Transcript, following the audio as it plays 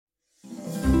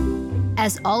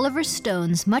As Oliver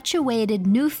Stone's much-awaited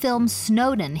new film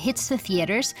Snowden hits the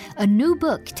theaters, a new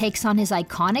book takes on his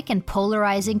iconic and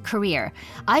polarizing career.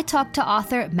 I talked to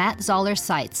author Matt Zoller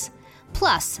Seitz.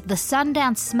 Plus, the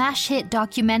Sundance smash hit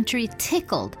documentary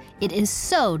Tickled. It is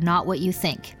so not what you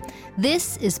think.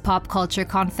 This is Pop Culture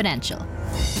Confidential.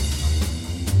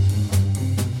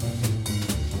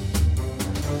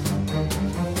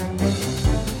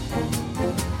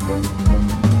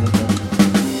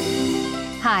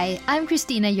 Hi, I'm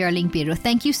Christina Yerling-Biro.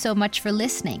 Thank you so much for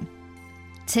listening.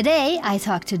 Today, I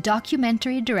talked to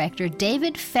documentary director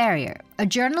David Farrier, a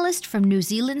journalist from New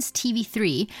Zealand's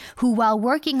TV3, who, while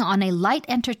working on a light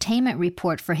entertainment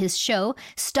report for his show,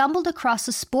 stumbled across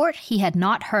a sport he had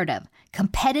not heard of: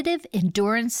 competitive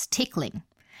endurance tickling.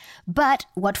 But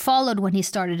what followed when he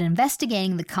started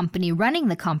investigating the company running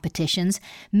the competitions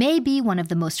may be one of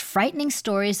the most frightening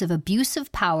stories of abuse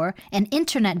of power and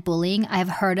internet bullying I have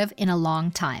heard of in a long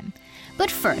time.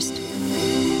 But first,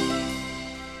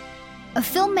 a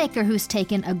filmmaker who's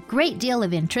taken a great deal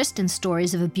of interest in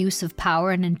stories of abuse of power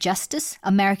and injustice,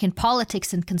 American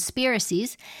politics and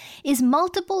conspiracies, is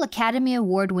multiple Academy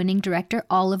Award-winning director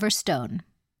Oliver Stone.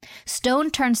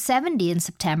 Stone turned 70 in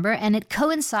September, and it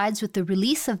coincides with the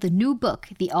release of the new book,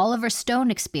 The Oliver Stone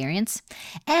Experience,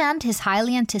 and his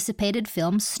highly anticipated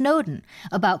film Snowden,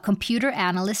 about computer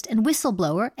analyst and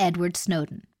whistleblower Edward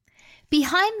Snowden.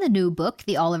 Behind the new book,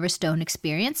 The Oliver Stone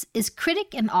Experience, is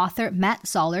critic and author Matt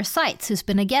Zoller Seitz, who's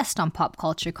been a guest on Pop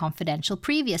Culture Confidential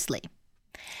previously.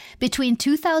 Between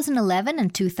 2011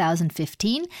 and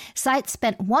 2015, Seitz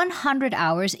spent 100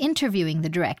 hours interviewing the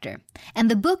director, and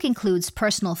the book includes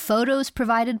personal photos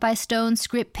provided by Stone,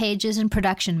 script pages, and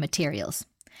production materials.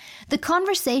 The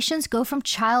conversations go from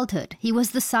childhood. He was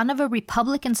the son of a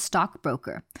Republican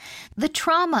stockbroker. The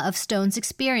trauma of Stone's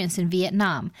experience in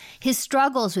Vietnam, his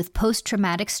struggles with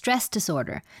post-traumatic stress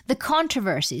disorder, the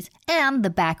controversies, and the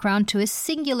background to his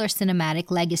singular cinematic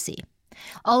legacy.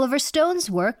 Oliver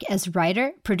Stone's work as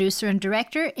writer, producer, and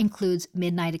director includes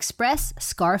Midnight Express,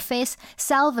 Scarface,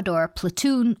 Salvador,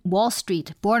 Platoon, Wall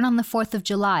Street, Born on the 4th of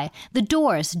July, The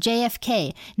Doors,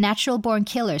 JFK, Natural Born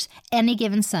Killers, Any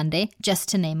Given Sunday, just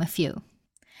to name a few.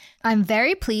 I'm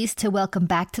very pleased to welcome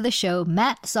back to the show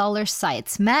Matt Zoller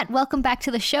Seitz. Matt, welcome back to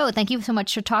the show. Thank you so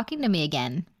much for talking to me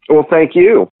again. Well, thank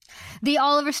you. The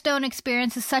Oliver Stone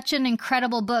Experience is such an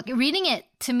incredible book. Reading it,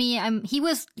 to me,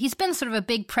 he's been sort of a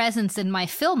big presence in my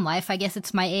film life. I guess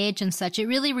it's my age and such. It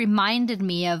really reminded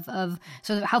me of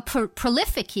sort of how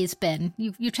prolific he's been.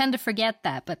 You tend to forget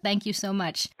that, but thank you so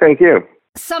much. Thank you.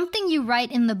 Something you write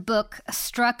in the book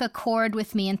struck a chord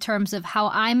with me in terms of how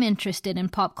I'm interested in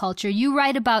pop culture. You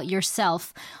write about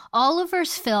yourself.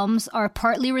 Oliver's films are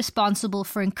partly responsible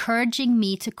for encouraging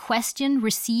me to question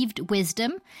received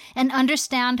wisdom and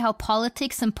understand how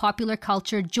politics and popular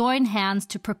culture join hands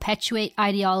to perpetuate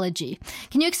ideology.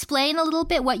 Can you explain a little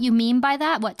bit what you mean by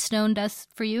that, what Stone does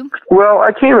for you? Well,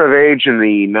 I came of age in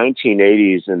the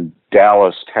 1980s in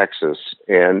Dallas, Texas,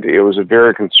 and it was a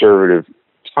very conservative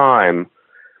time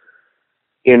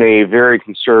in a very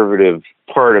conservative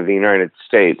part of the United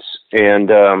States. And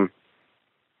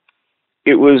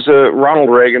it was Ronald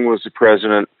Reagan was the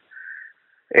president,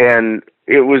 and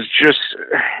it was just,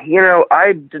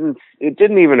 it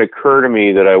didn't even occur to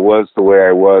me that I was the way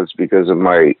I was because of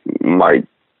my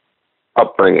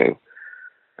upbringing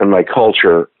and my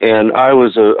culture. And I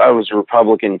was a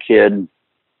Republican kid.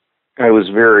 I was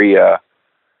very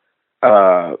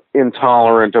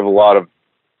intolerant of a lot of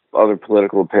other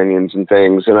political opinions and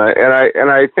things, and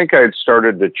I think I'd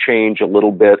started to change a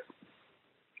little bit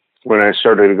when I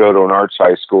started to go to an arts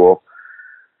high school,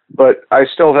 but I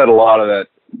still had a lot of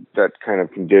that kind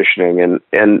of conditioning,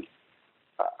 and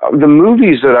the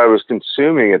movies that I was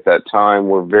consuming at that time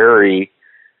were very,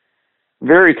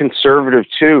 very conservative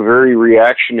too, very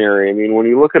reactionary. I mean, when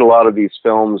you look at a lot of these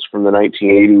films from the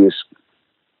 1980s,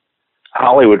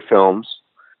 Hollywood films,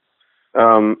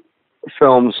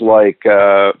 films like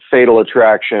Fatal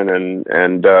Attraction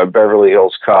and Beverly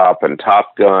Hills Cop and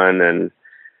Top Gun and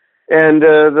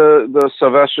the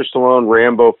Sylvester Stallone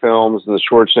Rambo films and the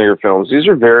Schwarzenegger films. These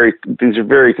are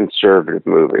very conservative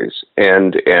movies,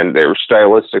 and they were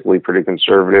stylistically pretty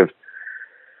conservative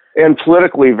and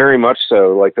politically very much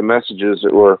so. Like the messages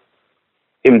that were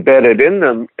embedded in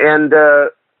them. And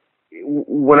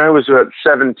when I was about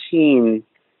 17.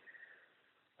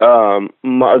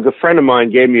 A friend of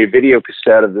mine gave me a video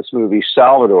cassette of this movie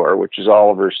Salvador, which is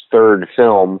Oliver's third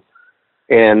film,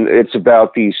 and it's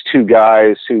about these two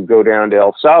guys who go down to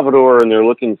El Salvador and they're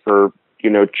looking for,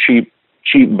 cheap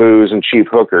booze and cheap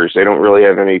hookers. They don't really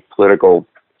have any political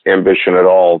ambition at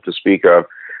all to speak of.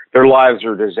 their lives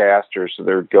are disasters, so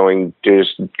they're going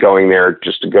there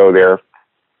just to go there.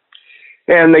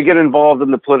 And they get involved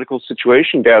in the political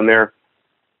situation down there,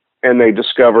 and they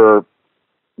discover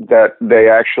that they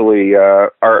actually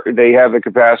they have the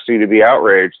capacity to be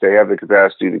outraged. They have the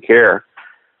capacity to care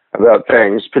about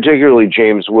things, particularly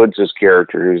James Woods'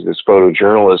 character, who's this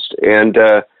photojournalist. And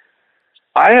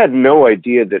I had no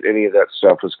idea that any of that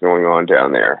stuff was going on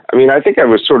down there. I mean, I think I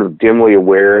was sort of dimly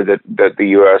aware that the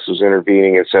U.S. was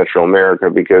intervening in Central America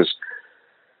because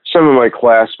some of my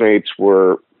classmates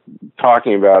were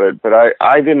talking about it, but I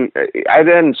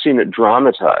hadn't seen it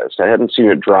dramatized. I hadn't seen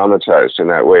it dramatized in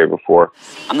that way before.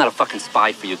 I'm not a fucking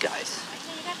spy for you guys.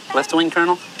 Left-wing,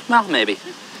 Colonel? Well, maybe.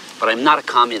 But I'm not a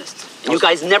communist. And you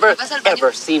guys never,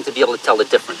 ever seem to be able to tell the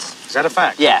difference. Is that a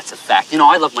fact? Yeah, it's a fact. You know,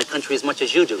 I love my country as much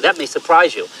as you do. That may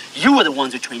surprise you. You were the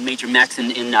ones who trained Major Max in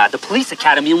the police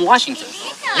academy in Washington.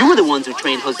 You were the ones who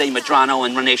trained Jose Medrano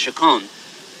and Rene Chacon.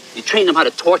 You trained them how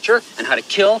to torture and how to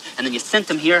kill, and then you sent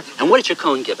them here. And what did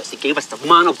Chacon give us? He gave us the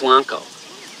Mano Blanco.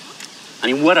 I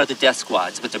mean, what are the death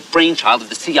squads but the brainchild of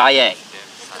the CIA?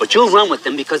 But you'll run with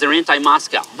them because they're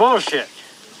anti-Moscow. Bullshit.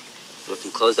 You let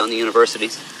them close down the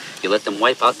universities. You let them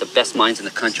wipe out the best minds in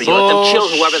the country. You let them kill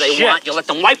whoever they want. You let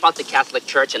them wipe out the Catholic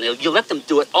Church, and you let them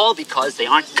do it all because they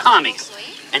aren't commies.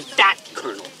 And that,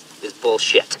 Colonel, is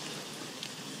bullshit.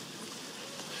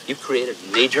 You created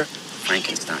Major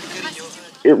Frankenstein.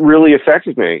 It really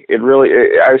affected me.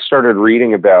 I started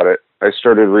reading about it. I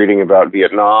started reading about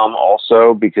Vietnam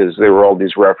also because there were all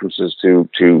these references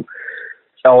to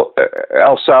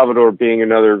El Salvador being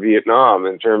another Vietnam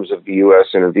in terms of the U.S.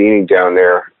 intervening down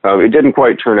there. It didn't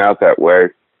quite turn out that way,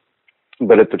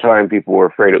 but at the time people were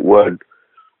afraid it would.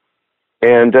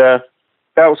 And that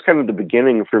was kind of the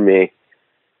beginning for me,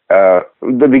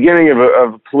 the beginning of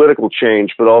a political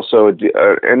change, but also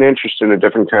an interest in a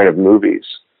different kind of movies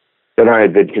that I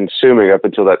had been consuming up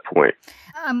until that point.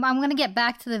 I'm going to get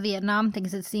back to the Vietnam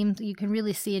things. It seems you can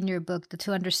really see in your book that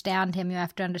to understand him, you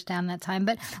have to understand that time.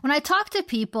 But when I talk to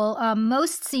people,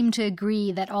 most seem to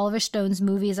agree that Oliver Stone's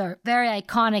movies are very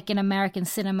iconic in American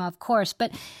cinema, of course.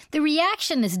 But the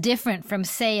reaction is different from,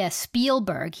 say, a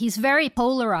Spielberg. He's very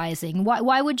polarizing.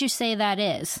 Why would you say that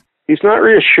is? He's not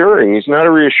reassuring. He's not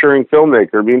a reassuring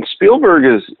filmmaker. I mean, Spielberg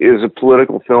is a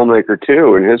political filmmaker,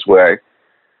 too, in his way.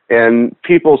 And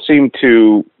people seem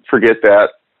to forget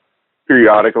that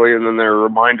periodically, and then they're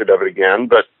reminded of it again.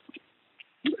 But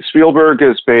Spielberg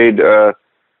has made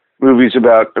movies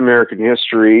about American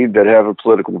history that have a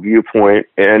political viewpoint,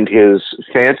 and his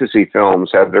fantasy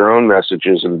films have their own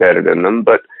messages embedded in them.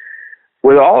 But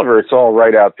with Oliver, it's all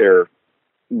right out there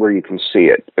where you can see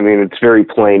it. I mean, it's very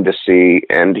plain to see,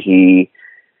 and he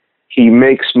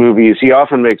makes movies. He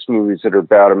often makes movies that are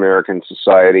about American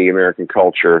society, American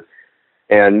culture,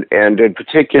 and in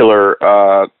particular,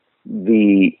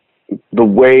 the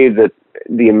way that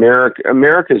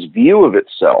America's view of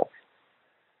itself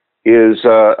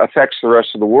affects the rest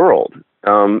of the world.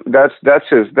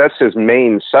 That's his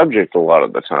main subject a lot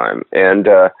of the time. And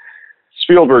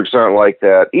Spielberg's not like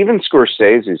that. Even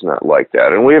Scorsese's not like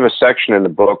that. And we have a section in the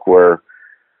book where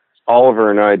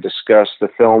Oliver and I discuss the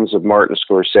films of Martin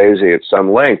Scorsese at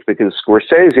some length because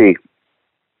Scorsese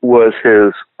was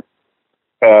his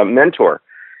mentor.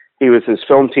 He was his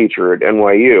film teacher at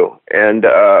NYU, and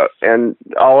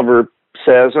Oliver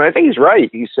says, and I think he's right.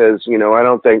 He says, I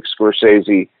don't think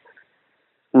Scorsese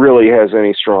really has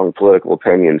any strong political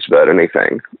opinions about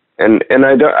anything, and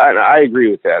I agree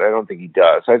with that. I don't think he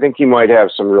does. I think he might have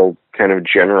some real kind of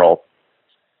general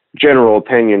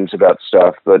opinions about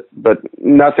stuff, but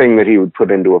nothing that he would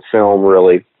put into a film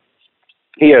really.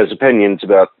 He has opinions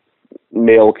about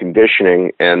male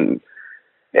conditioning and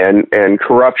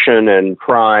corruption and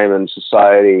crime and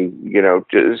society,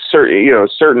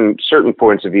 certain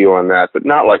points of view on that, but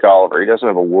not like Oliver. He doesn't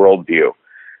have a worldview.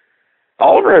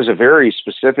 Oliver has a very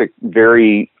specific,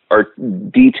 very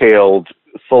detailed,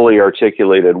 fully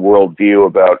articulated worldview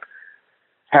about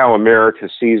how America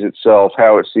sees itself,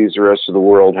 how it sees the rest of the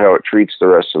world, how it treats the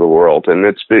rest of the world. And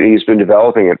he's been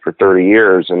developing it for 30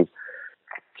 years, and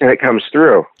it comes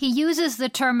through. He uses the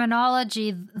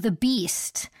terminology, the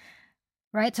beast,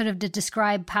 right? Sort of to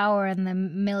describe power in the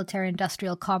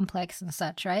military-industrial complex and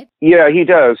such, right? Yeah, he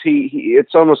does.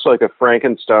 It's almost like a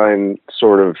Frankenstein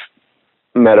sort of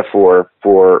metaphor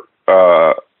for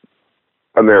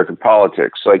American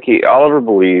politics. Like Oliver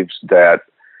believes that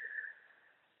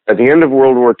at the end of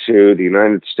World War II, the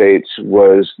United States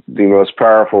was the most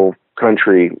powerful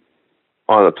country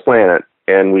on the planet,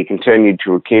 and we continued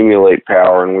to accumulate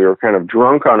power, and we were kind of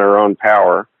drunk on our own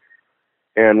power.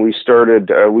 And we started,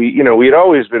 we had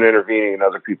always been intervening in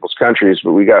other people's countries,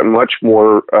 but we got much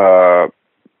more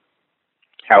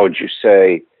how would you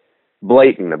say,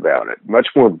 blatant about it, much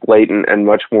more blatant and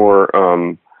much more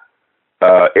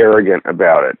arrogant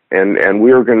about it. And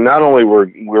we were going to, not only were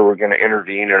we going to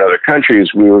intervene in other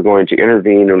countries, we were going to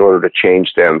intervene in order to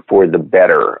change them for the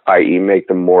better, i.e. make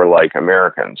them more like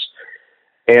Americans.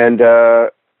 And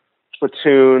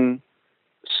Platoon,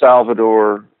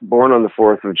 Salvador, Born on the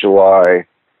 4th of July,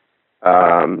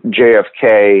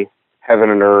 JFK, Heaven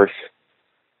and Earth,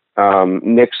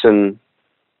 Nixon,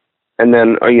 and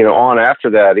then, on after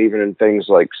that, even in things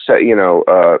like,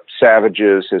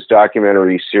 Savages, his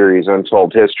documentary series,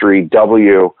 Untold History,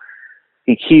 W,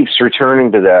 he keeps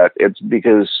returning to that. It's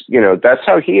because, that's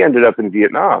how he ended up in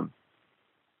Vietnam.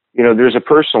 There's a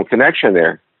personal connection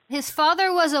there. His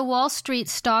father was a Wall Street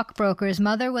stockbroker. His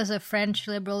mother was a French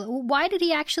liberal. Why did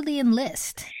he actually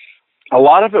enlist? A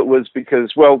lot of it was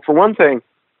because, well, for one thing,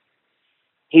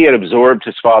 he had absorbed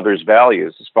his father's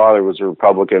values. His father was a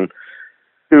Republican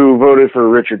who voted for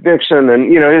Richard Nixon, and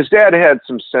his dad had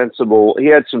some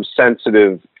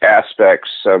sensitive aspects.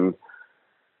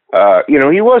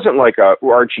 He wasn't like a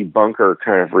Archie Bunker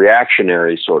kind of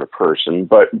reactionary sort of person,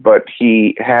 but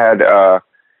he had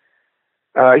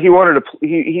he wanted to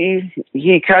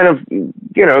he kind of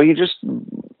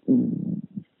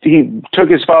he took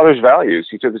his father's values.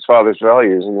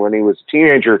 And when he was a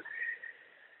teenager,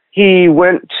 he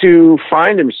went to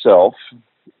find himself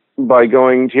by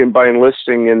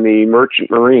enlisting in the Merchant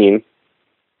Marine,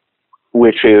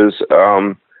 which is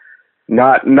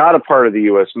not a part of the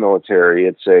U.S. military.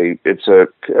 It's a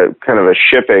kind of a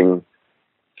shipping,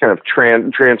 kind of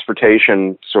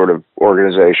transportation sort of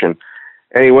organization.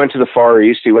 And he went to the Far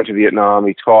East. He went to Vietnam.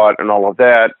 He taught and all of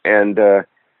that. And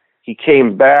he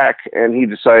came back and he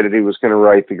decided he was going to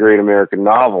write the great American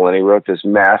novel. And he wrote this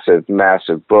massive,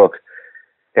 massive book.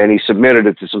 And he submitted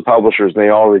it to some publishers, and they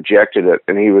all rejected it.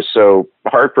 And he was so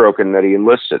heartbroken that he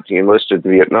enlisted. He enlisted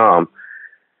in Vietnam.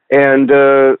 And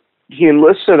he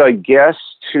enlisted, I guess,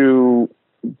 to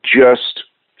just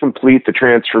complete the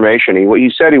transformation. He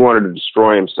said he wanted to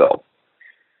destroy himself.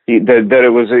 That it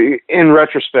was, in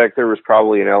retrospect, there was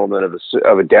probably an element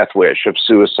of a death wish, of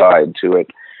suicide to it.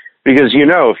 Because,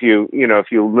 if you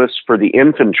enlist for the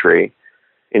infantry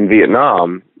in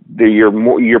Vietnam,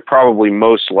 you're probably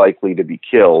most likely to be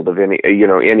killed of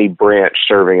any branch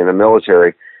serving in the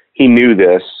military. He knew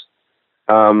this,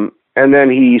 and then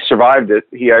he survived it.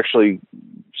 He actually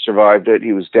survived it.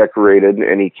 He was decorated,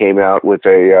 and he came out with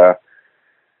a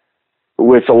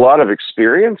lot of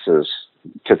experiences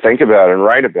to think about and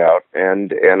write about,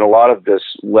 and a lot of this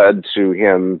led to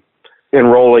him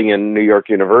enrolling in New York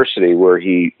University, where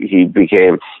he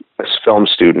became a film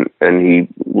student, and he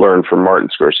learned from Martin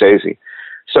Scorsese.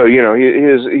 So,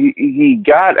 he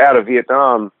got out of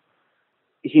Vietnam.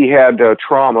 He had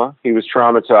trauma. He was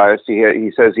traumatized.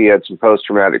 He says he had some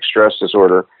post-traumatic stress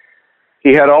disorder.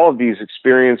 He had all of these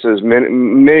experiences,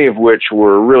 many of which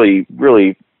were really,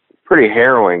 really pretty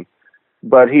harrowing.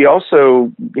 But he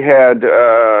also had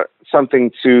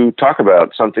something to talk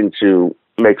about, something to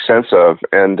make sense of.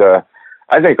 And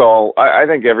I think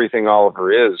everything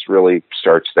Oliver is really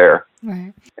starts there.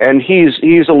 Right. And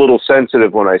he's a little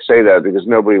sensitive when I say that, because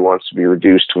nobody wants to be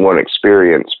reduced to one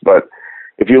experience. But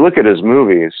if you look at his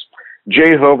movies,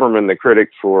 Jay Hoberman, the critic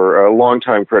for a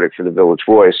longtime critic for The Village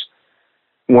Voice,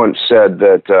 once said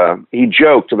that he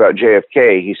joked about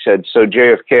JFK. He said,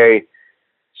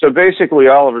 so basically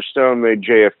Oliver Stone made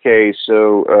JFK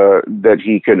so that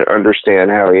he could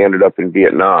understand how he ended up in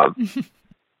Vietnam.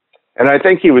 And I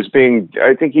think he was being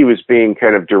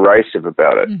kind of derisive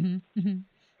about it. Mm-hmm, mm-hmm.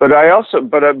 But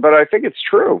I think it's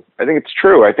true. I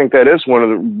think that is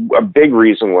a big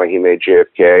reason why he made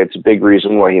JFK. It's a big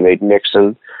reason why he made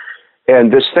Nixon.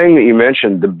 And this thing that you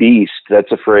mentioned, the beast,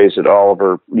 that's a phrase that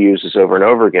Oliver uses over and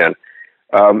over again.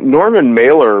 Norman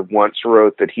Mailer once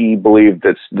wrote that he believed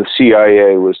that the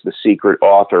CIA was the secret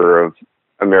author of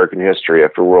American history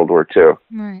after World War II.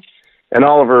 Right. And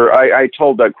Oliver, I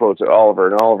told that quote to Oliver,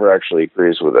 and Oliver actually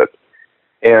agrees with it.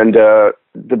 And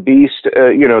the beast,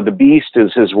 the beast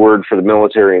is his word for the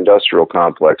military-industrial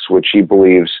complex, which he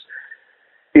believes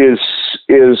is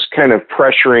kind of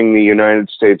pressuring the United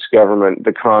States government,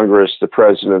 the Congress, the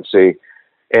presidency,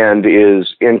 and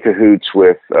is in cahoots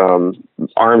with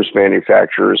arms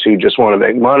manufacturers who just want to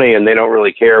make money, and they don't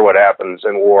really care what happens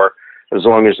in war as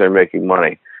long as they're making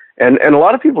money. And a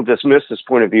lot of people dismiss this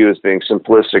point of view as being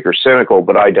simplistic or cynical,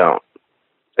 but I don't.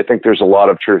 I think there's a lot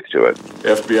of truth to it.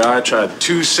 FBI tried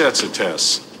 2 sets of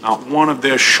tests. Not one of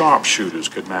their sharpshooters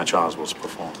could match Oswald's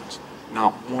performance.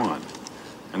 Not one.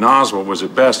 And Oswald was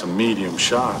at best a medium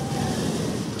shot.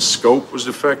 The scope was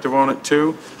defective on it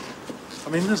too. I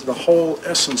mean, this is the whole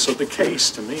essence of the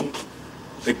case to me.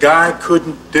 The guy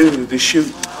couldn't do the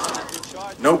shooting.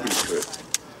 Nobody could.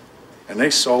 And they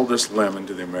sold this lemon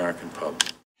to the American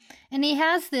public. And he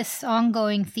has this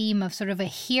ongoing theme of sort of a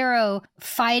hero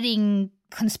fighting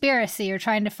conspiracy or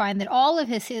trying to find that all of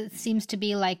his seems to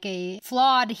be like a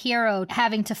flawed hero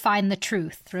having to find the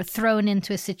truth or thrown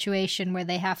into a situation where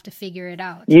they have to figure it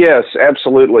out. Yes,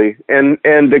 absolutely. And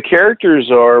the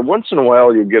characters are, once in a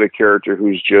while you get a character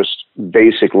who's just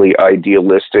basically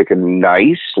idealistic and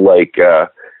nice, like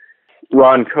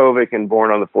Ron Kovic in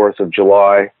Born on the 4th of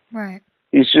July. Right.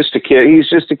 He's just a kid. He's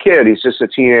just a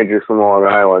teenager from Long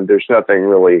Island. There's nothing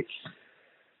really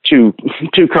too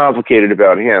complicated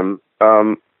about him.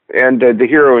 And the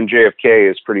hero in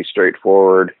JFK is pretty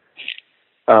straightforward.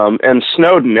 And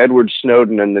Snowden, Edward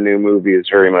Snowden in the new movie is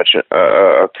very much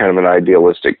a kind of an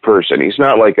idealistic person. He's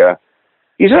not like a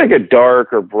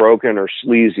dark or broken or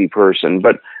sleazy person,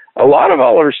 but a lot of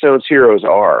Oliver Stone's heroes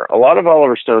are. A lot of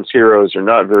Oliver Stone's heroes are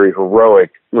not very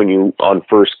heroic on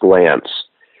first glance.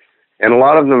 And a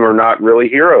lot of them are not really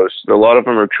heroes. A lot of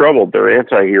them are troubled. They're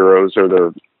anti-heroes,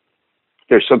 or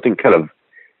there's something kind of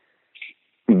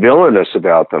villainous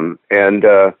about them. And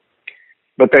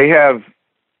but they have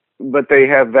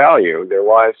value. Their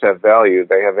lives have value.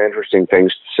 They have interesting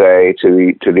things to say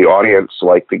to the audience.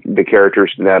 Like the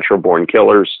characters, Natural Born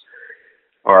Killers,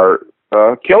 are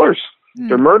killers. Mm.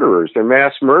 They're murderers. They're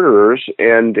mass murderers.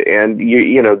 And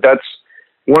you know, that's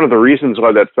one of the reasons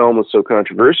why that film was so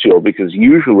controversial, because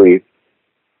usually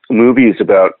movies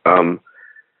about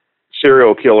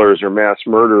serial killers or mass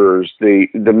murderers, the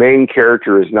main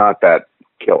character is not that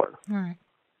killer. Right.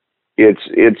 It's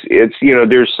you know,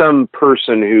 there's some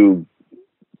person who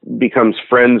becomes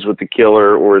friends with the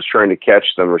killer or is trying to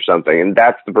catch them or something, and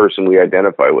that's the person we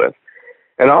identify with.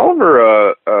 And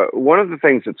Oliver, one of the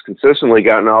things that's consistently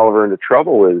gotten Oliver into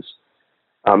trouble is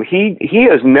he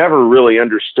has never really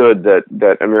understood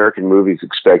that American movies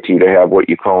expect you to have what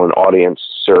you call an audience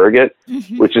surrogate,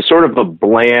 mm-hmm. which is sort of a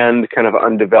bland, kind of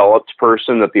undeveloped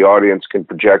person that the audience can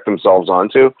project themselves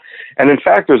onto. And in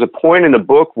fact, there's a point in the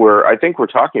book where I think we're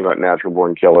talking about Natural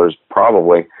Born Killers,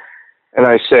 probably. And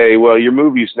I say, well, your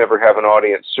movies never have an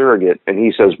audience surrogate. And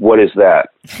he says, what is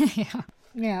that?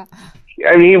 Yeah.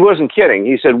 I mean, he wasn't kidding.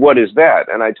 He said, what is that?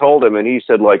 And I told him, and he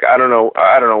said, like, I don't know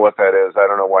what that is. I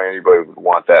don't know why anybody would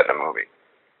want that in a movie.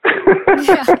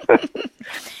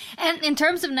 And in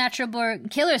terms of Natural Born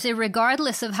Killers,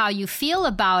 regardless of how you feel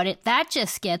about it, that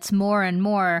just gets more and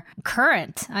more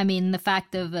current. I mean, the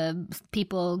fact of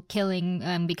people killing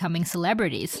and becoming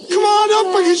celebrities. Come on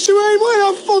up, fucking Stuart. We're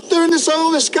not fault during this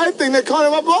whole escape thing. They're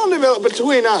kind of a bond developed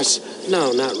between us.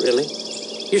 No, not really.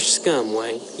 You're scum,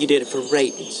 Wayne. You did it for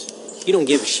ratings. You don't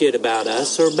give a shit about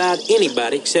us or about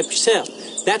anybody except yourself.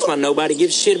 That's why nobody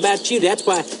gives a shit about you. That's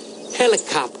why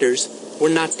helicopters were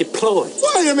not deployed.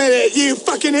 Wait a minute, you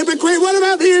fucking hypocrite. What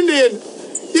about the Indian?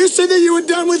 You said that you were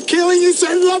done with killing. You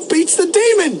said love beats the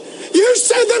demon. You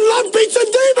said that love beats the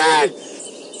demon.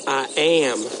 I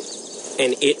am,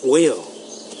 and it will.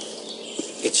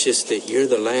 It's just that you're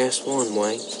the last one,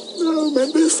 Wayne. No,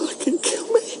 man, this fucking kill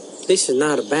me. This is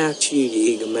not about you,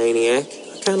 you egomaniac.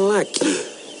 I kind of like you.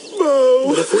 No.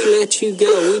 But if we let you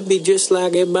go, we'd be just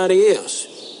like everybody else.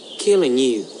 Killing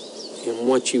you and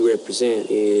what you represent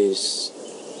is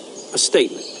a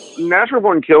statement. Natural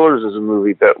Born Killers is a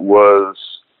movie that was,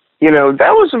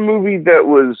 that was a movie that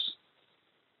was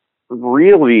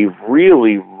really,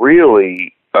 really,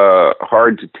 really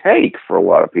hard to take for a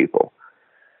lot of people.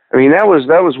 I mean, that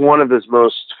was one of his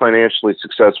most financially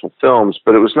successful films,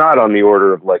 but it was not on the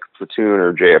order of like Platoon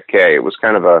or JFK. It was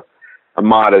kind of a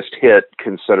modest hit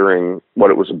considering what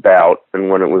it was about and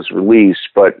when it was released.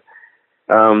 But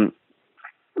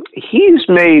he's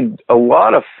made a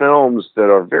lot of films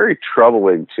that are very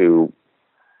troubling to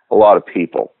a lot of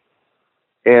people.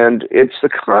 And it's the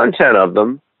content of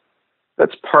them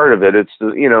that's part of it. It's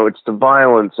it's the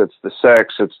violence, it's the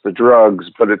sex, it's the drugs,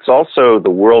 but it's also the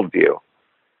worldview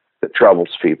that troubles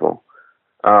people.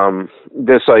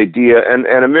 This idea, and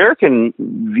American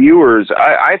viewers,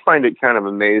 I find it kind of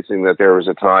amazing that there was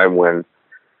a time when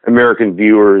American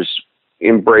viewers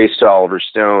embraced Oliver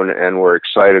Stone and were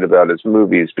excited about his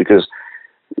movies, because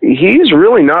he's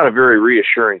really not a very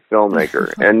reassuring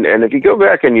filmmaker. and if you go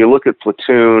back and you look at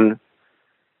Platoon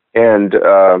and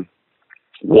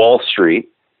Wall Street,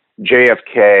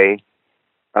 JFK,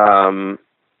 Born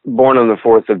on the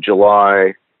 4th of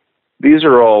July, these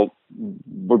are all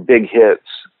big hits.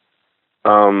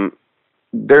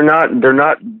 They're not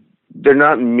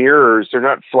mirrors. They're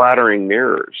not flattering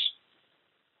mirrors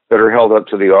that are held up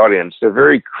to the audience. They're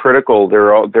very critical.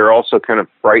 They're also kind of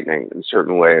frightening in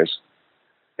certain ways.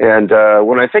 And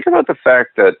when I think about the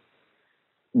fact that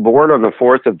Born on the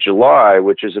 4th of July,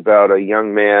 which is about a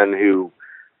young man who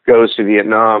goes to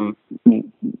Vietnam,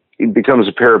 he becomes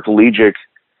a paraplegic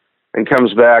and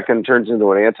comes back and turns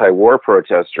into an anti-war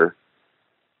protester.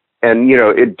 And, you know,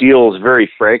 it deals very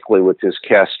frankly with his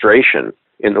castration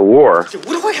in the war. What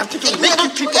do I have to do to make you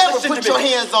people listen to me? Put your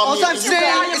hands on me. All I'm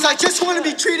saying is I just want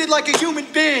to be treated like a human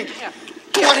being. I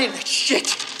want in that shit.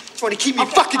 Just want to keep me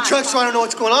fucking drunk so I don't know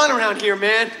what's going on around here,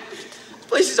 man. This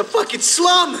place is a fucking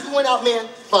slum. You went out, man.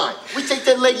 Fine. We take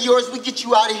that leg of yours, we get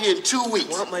you out of here in 2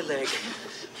 weeks. I want my leg.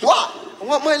 Why? I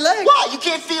want my leg. Why? You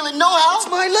can't feel it no how? It's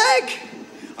my leg.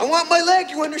 I want my leg,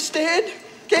 you understand?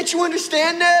 Can't you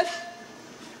understand that?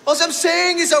 All I'm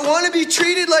saying is I want to be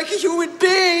treated like a human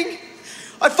being.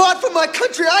 I fought for my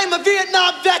country. I am a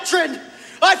Vietnam veteran.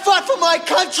 I fought for my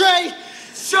country.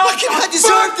 I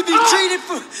deserve to be treated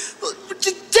for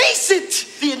decent.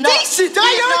 Vietnam. Decent.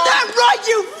 I heard that right,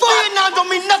 you fuck. Vietnam don't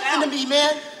mean nothing to me,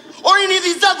 man. Or any of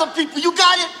these other people. You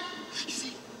got it? You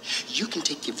see, you can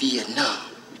take your Vietnam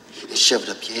and shove it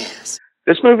up your ass.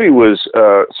 This movie was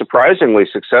surprisingly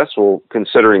successful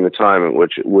considering the time at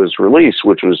which it was released,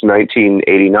 which was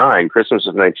 1989, Christmas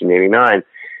of 1989.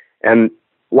 And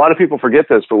a lot of people forget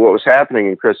this, but what was happening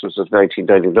in Christmas of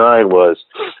 1999 was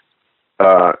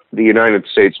the United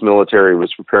States military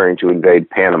was preparing to invade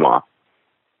Panama.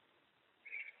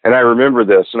 And I remember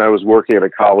this, and I was working at a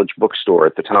college bookstore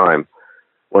at the time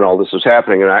when all this was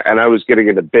happening, and I was getting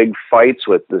into big fights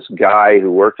with this guy who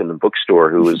worked in the bookstore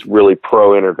who was really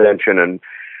pro-intervention and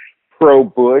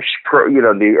pro-Bush,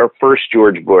 or first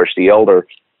George Bush, the elder.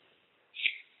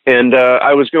 And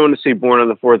I was going to see Born on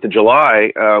the 4th of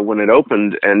July when it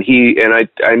opened, and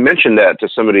I mentioned that to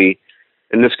somebody,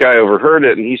 and this guy overheard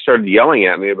it, and he started yelling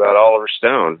at me about Oliver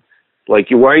Stone. Like,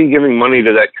 why are you giving money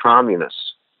to that communist?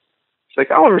 It's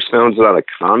like, Oliver Stone's not a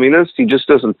communist. He just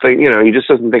doesn't think,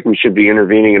 we should be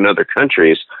intervening in other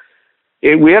countries.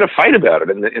 We had a fight about it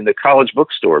in the college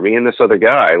bookstore, me and this other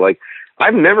guy. Like,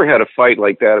 I've never had a fight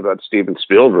like that about Steven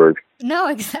Spielberg. No,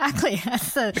 exactly.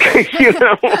 That's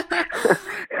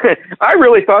I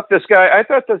really thought I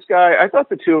thought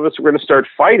the two of us were going to start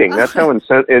fighting. That's how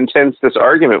intense this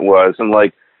argument was. And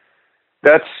like,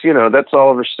 that's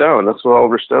Oliver Stone. That's what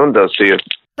Oliver Stone does to you.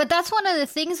 But that's one of the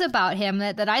things about him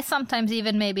that I sometimes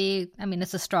even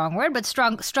it's a strong word, but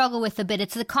struggle with a bit.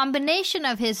 It's the combination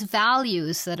of his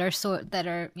values that are sort of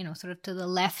to the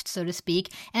left, so to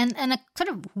speak, and a sort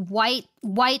of white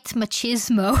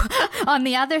machismo on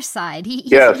the other side. He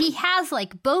has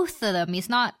like both of them. He's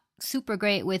not super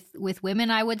great with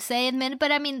women, I would say,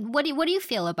 but I mean, what do you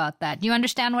feel about that? Do you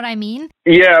understand what I mean?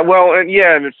 Yeah, well, and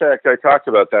in fact, I talked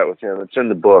about that with him. It's in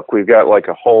the book. We've got like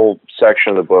a whole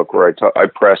section of the book where I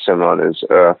press him on his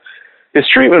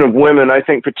treatment of women. I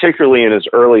think particularly in his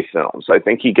early films, I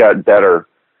think he got better.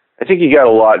 I think he got a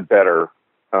lot better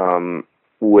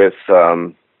with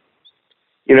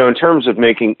in terms of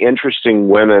making interesting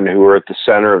women who are at the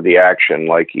center of the action,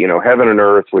 like Heaven and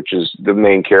Earth, which is the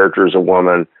main character is a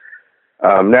woman.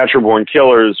 Natural Born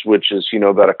Killers, which is,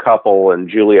 about a couple, and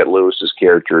Juliette Lewis's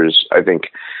characters, I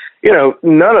think,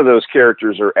 none of those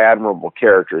characters are admirable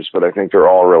characters, but I think they're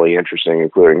all really interesting,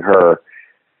 including her.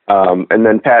 And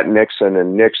then Pat Nixon,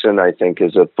 and Nixon, I think,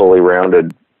 is a fully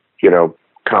rounded,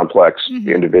 complex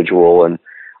individual. And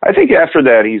I think after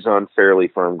that, he's on fairly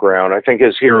firm ground. I think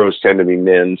his heroes tend to be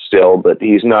men still, but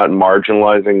he's not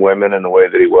marginalizing women in the way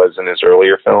that he was in his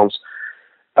earlier films.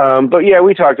 But yeah,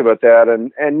 we talked about that,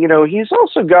 and he's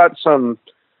also got some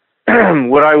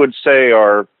what I would say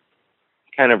are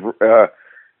kind of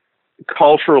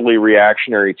culturally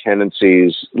reactionary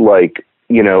tendencies, like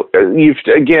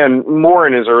again more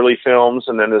in his early films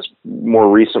and then his more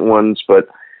recent ones. But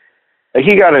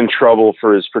he got in trouble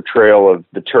for his portrayal of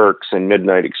the Turks in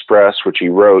Midnight Express, which he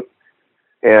wrote,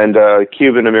 and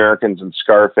Cuban Americans in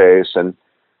Scarface, and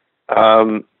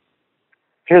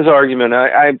his argument,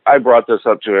 I brought this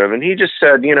up to him, and he just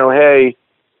said, hey,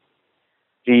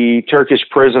 the Turkish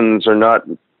prisons are not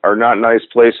nice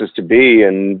places to be,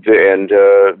 and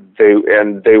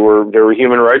they were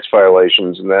human rights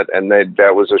violations, and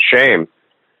that was a shame.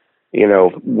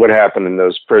 What happened in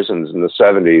those prisons in the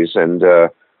 70s, and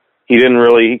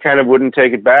he kind of wouldn't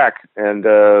take it back. And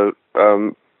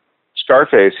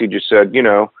Scarface, he just said,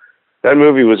 that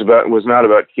movie was not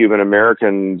about Cuban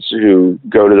Americans who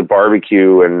go to the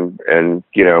barbecue and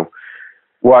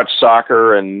watch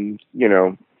soccer and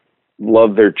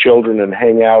love their children and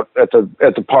hang out at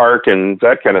the park and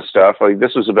that kind of stuff. Like,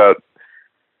 this was about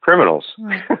criminals.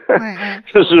 Right.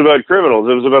 This was about criminals.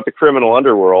 It was about the criminal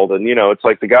underworld, and it's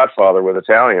like The Godfather with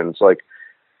Italians. Like,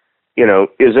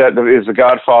 is The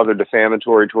Godfather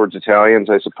defamatory towards Italians?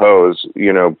 I suppose,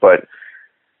 but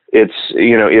it's,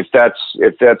 if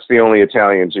that's the only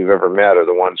Italians you've ever met are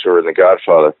the ones who are in The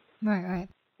Godfather. Right.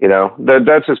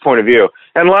 That's his point of view.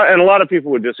 And a lot of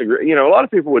people would disagree. A lot of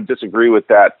people would disagree with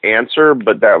that answer,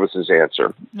 but that was his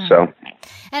answer. Right. So.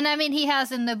 And I mean, he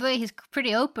has in the book, he's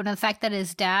pretty open on the fact that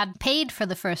his dad paid for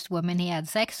the first woman he had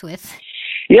sex with.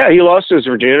 Yeah, he lost his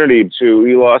virginity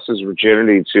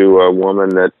to a woman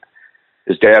that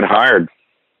his dad hired.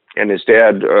 And his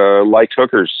dad liked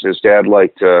hookers. His dad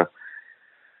liked,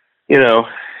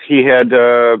 he had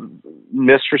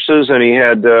mistresses, and he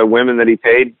had women that he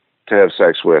paid to have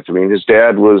sex with. I mean, his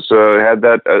dad had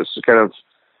that as kind of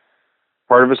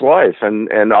part of his life,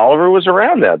 and Oliver was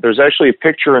around that. There's actually a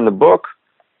picture in the book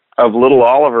of little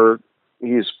Oliver.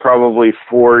 He's probably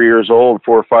 4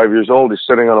 or 5 years old. He's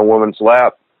sitting on a woman's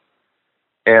lap.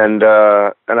 And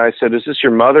I said, "Is this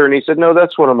your mother?" And he said, "No,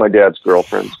 that's one of my dad's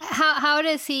girlfriends." How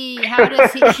does he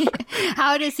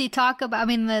talk about? I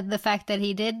mean, the fact that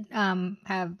he did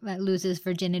lose his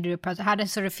virginity to a prostitute. How does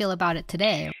he sort of feel about it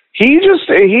today? He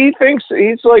thinks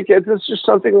he's like, it's just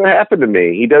something that happened to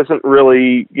me. He doesn't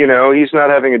really, he's not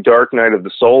having a dark night of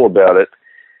the soul about it.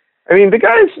 I mean, the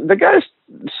guy's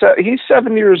he's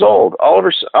 70 years old.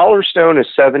 Oliver Stone is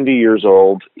 70 years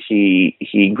old.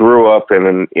 He grew up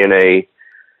in a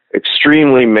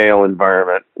extremely male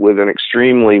environment with an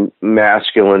extremely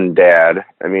masculine dad.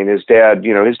 I mean, his dad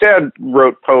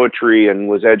wrote poetry and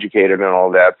was educated and all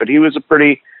that, but he was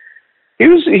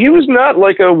he was not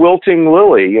like a wilting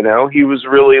lily, he was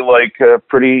really like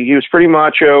he was pretty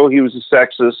macho. He was a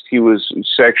sexist. He was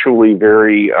sexually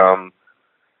very,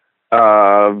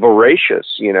 voracious,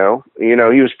 he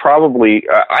was probably,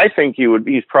 I think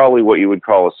he's probably what you would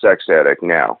call a sex addict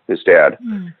now, his dad.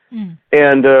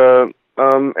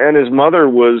 And his mother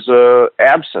was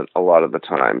absent a lot of the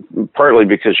time, partly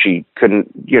because she couldn't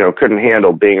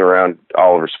handle being around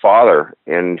Oliver's father,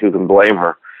 and who can blame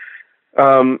her?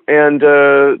 And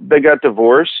they got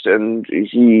divorced, and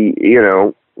he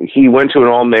went to an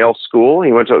all-male school.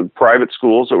 He went to private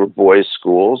schools that were boys'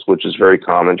 schools, which is very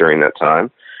common during that time.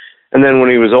 And then when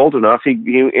he was old enough, he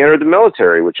entered the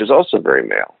military, which is also very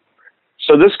male.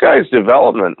 So this guy's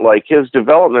development, like his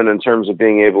development in terms of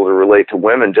being able to relate to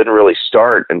women, didn't really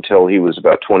start until he was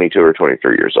about 22 or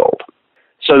 23 years old.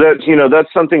 So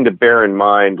that's something to bear in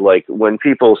mind. Like when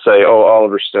people say, "Oh,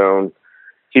 Oliver Stone,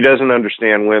 he doesn't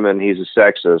understand women, he's a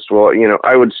sexist." Well,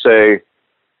 I would say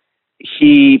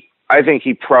I think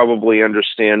he probably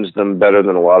understands them better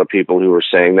than a lot of people who are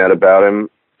saying that about him.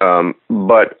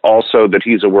 But also that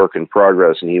he's a work in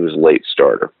progress, and he was a late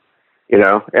starter.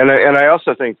 And I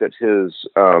also think that his,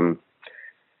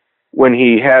 when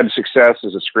he had success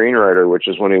as a screenwriter, which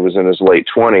is when he was in his late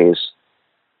 20s,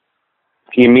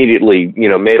 he immediately,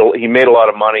 he made a lot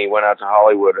of money, went out to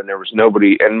Hollywood, and there was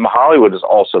nobody, and Hollywood is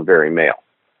also very male,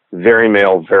 very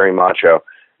macho.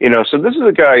 So this is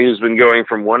a guy who's been going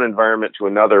from one environment to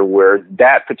another where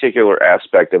that particular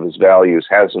aspect of his values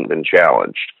hasn't been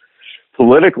challenged.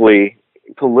 Politically,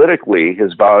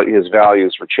 his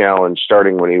values were challenged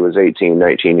starting when he was 18,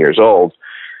 19 years old,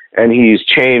 and he's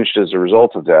changed as a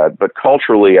result of that. But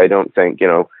culturally, I don't think,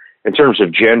 in terms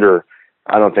of gender,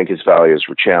 I don't think his values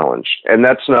were challenged. And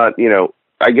that's not,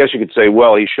 I guess you could say,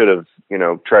 well, he should have,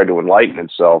 tried to enlighten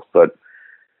himself, but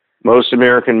most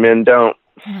American men don't.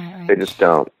 Right. They just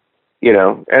don't,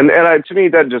 and to me,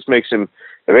 that just makes him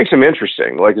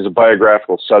interesting. Like as a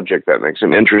biographical subject, that makes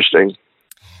him interesting.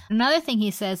 Another thing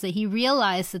he says that he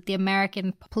realized that the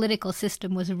American political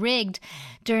system was rigged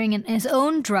during his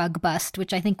own drug bust,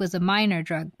 which I think was a minor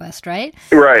drug bust, right?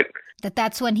 Right.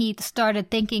 That's when he started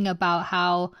thinking about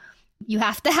how you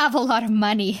have to have a lot of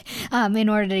money in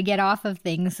order to get off of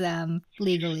things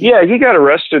legally. Yeah, he got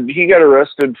arrested. He got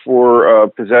arrested for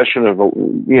possession of a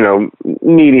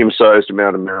medium-sized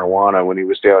amount of marijuana when he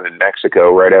was down in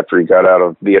Mexico right after he got out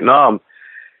of Vietnam.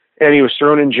 And he was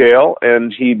thrown in jail,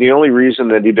 and the only reason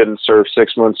that he didn't serve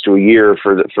 6 months to a year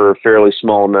for a fairly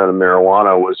small amount of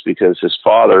marijuana was because his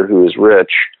father, who was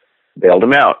rich, bailed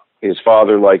him out. His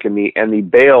father, and the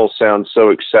bail sounds so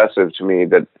excessive to me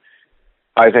that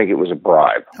I think it was a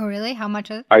bribe. Oh, really? How much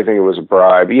is it? I think it was a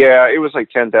bribe. Yeah, it was like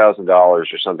 $10,000 or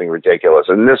something ridiculous,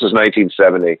 and this is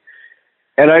 1970.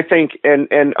 And I think,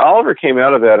 and Oliver came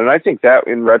out of that, and I think that,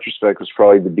 in retrospect, was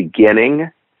probably the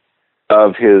beginning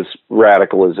of his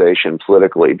radicalization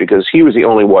politically, because he was the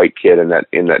only white kid in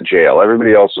that jail.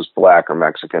 Everybody else was black or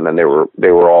Mexican, and they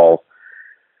were all,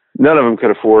 none of them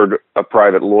could afford a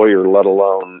private lawyer, let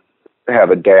alone have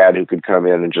a dad who could come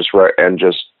in and just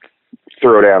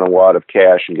throw down a wad of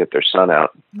cash and get their son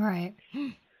out. Right.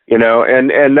 And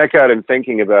that got him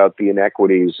thinking about the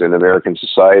inequities in American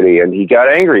society, and he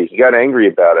got angry. He got angry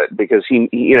about it because he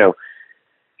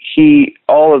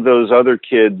all of those other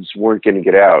kids weren't going to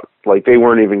get out. Like, they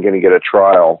weren't even going to get a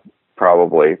trial,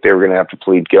 probably. They were going to have to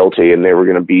plead guilty, and they were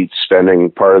going to be spending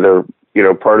part of their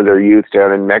youth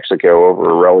down in Mexico over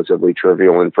a relatively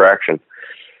trivial infraction.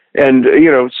 And,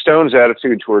 Stone's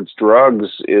attitude towards drugs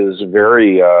is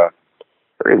very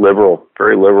liberal,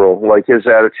 very liberal. Like, his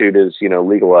attitude is,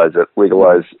 legalize it,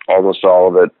 legalize almost all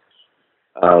of it.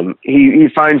 He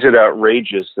finds it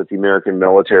outrageous that the American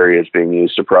military is being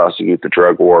used to prosecute the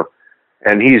drug war.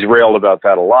 And he's railed about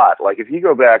that a lot. Like, if you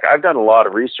go back, I've done a lot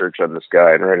of research on this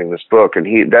guy in writing this book, and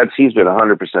he's been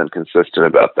 100% consistent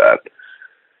about that,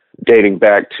 dating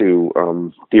back to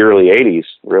the early 80s,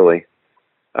 really.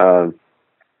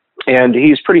 And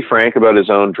he's pretty frank about his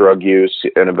own drug use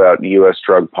and about U.S.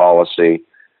 drug policy.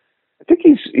 I think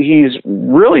he's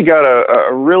really got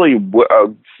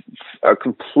a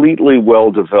completely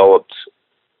well-developed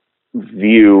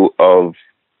view of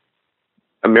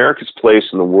America's place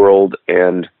in the world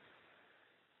and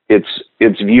its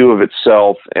view of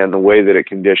itself and the way that it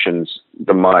conditions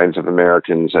the minds of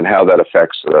Americans and how that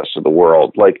affects the rest of the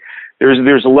world. Like,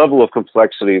 there's a level of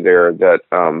complexity there that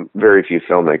very few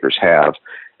filmmakers have.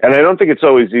 And I don't think it's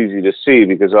always easy to see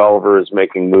because Oliver is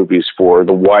making movies for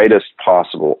the widest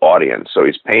possible audience. So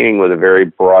he's painting with a very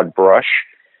broad brush.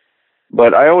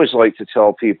 But I always like to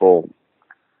tell people,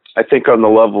 I think on the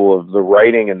level of the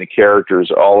writing and the characters,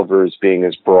 Oliver is being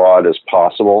as broad as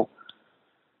possible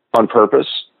on purpose.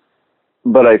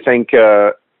 But I think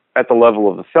at the level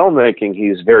of the filmmaking,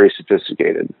 he's very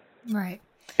sophisticated. Right.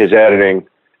 His editing,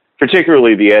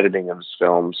 particularly the editing of his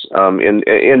films,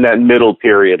 in that middle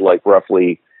period, like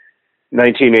roughly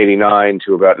 1989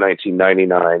 to about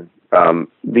 1999,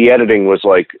 the editing was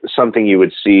like something you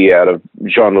would see out of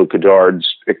Jean-Luc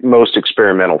Godard's most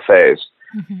experimental phase.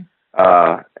 Mm-hmm.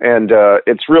 And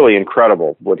it's really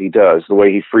incredible what he does, the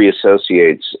way he free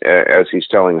associates as he's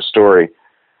telling a story.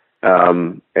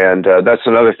 And that's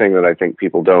another thing that I think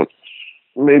people don't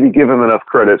maybe give him enough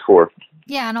credit for.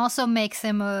 Yeah, and also makes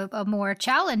him a more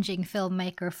challenging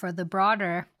filmmaker for the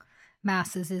broader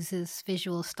masses, is his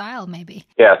visual style, maybe.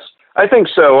 Yes, I think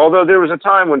so, although there was a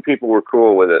time when people were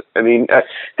cool with it. I mean,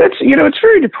 it's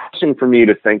very depressing for me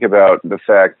to think about the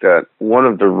fact that one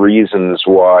of the reasons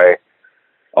why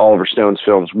Oliver Stone's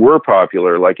films were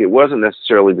popular, like, it wasn't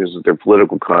necessarily because of their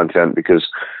political content, because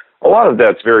a lot of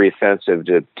that's very offensive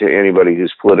to anybody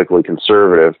who's politically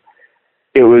conservative.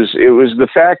 It was the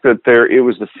fact that it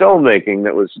was the filmmaking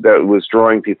that was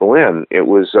drawing people in. It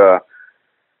was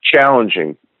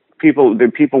challenging. People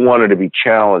wanted to be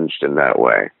challenged in that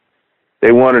way.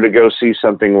 They wanted to go see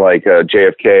something like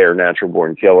JFK or Natural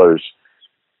Born Killers,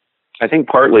 I think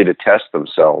partly to test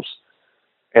themselves.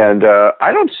 And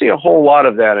I don't see a whole lot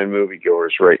of that in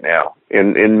moviegoers right now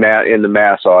in the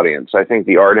mass audience. I think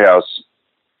the art house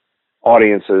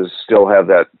audiences still have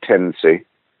that tendency,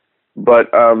 but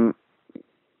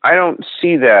I don't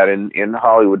see that in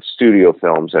Hollywood studio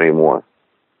films anymore,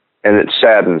 and it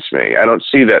saddens me. I don't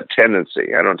see that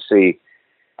tendency. I don't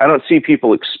see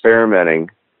people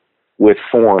experimenting with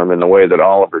form in the way that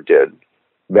Oliver did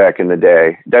back in the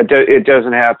day. It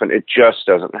doesn't happen. It just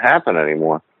doesn't happen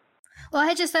anymore. Well,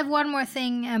 I just have one more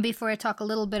thing before I talk a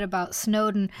little bit about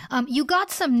Snowden. You got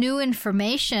some new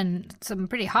information, some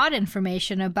pretty hot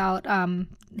information about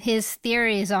his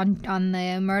theories on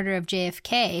the murder of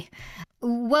JFK.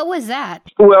 What was that?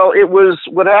 Well,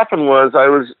 what happened was I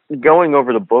was going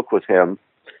over the book with him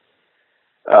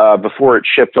before it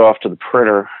shipped off to the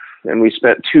printer, and we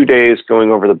spent 2 days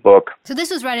going over the book. So this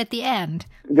was right at the end?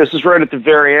 This is right at the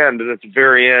very end, and at the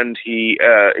very end,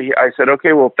 I said,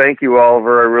 okay, well, thank you,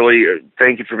 Oliver. I really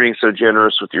thank you for being so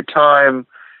generous with your time.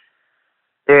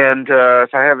 And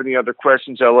if I have any other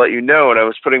questions, I'll let you know. And I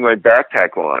was putting my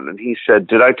backpack on, and he said,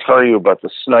 did I tell you about the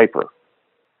sniper?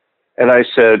 And I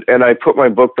said, and I put my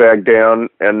book bag down,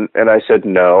 and I said,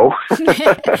 no.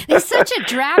 He's such a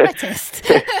dramatist.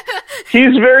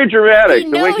 He's very dramatic.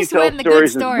 The way he tells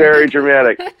stories is very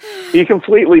dramatic. He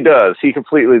completely does. He's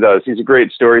a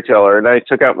great storyteller. And I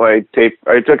took out my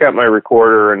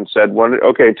recorder and said,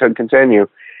 okay, to continue.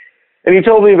 And he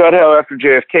told me about how after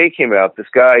JFK came out, this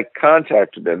guy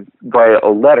contacted him by a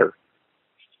letter,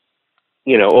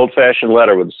 old-fashioned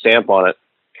letter with a stamp on it,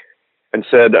 and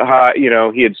said,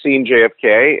 he had seen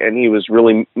JFK and he was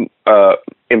really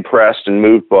impressed and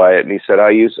moved by it. And he said,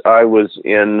 I was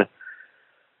in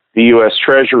the U.S.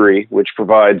 Treasury, which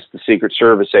provides the Secret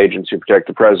Service agents who protect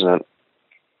the president.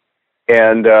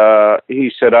 And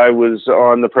he said, I was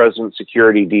on the president's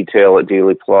security detail at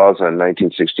Dealey Plaza in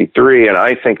 1963, and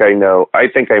I think I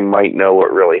might know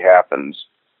what really happens.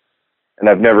 and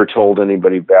I've never told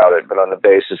anybody about it, but on the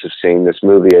basis of seeing this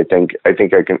movie, I think I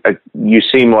can. You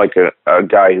seem like a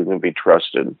guy who can be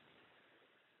trusted.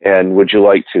 And would you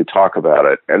like to talk about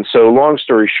it? And so, long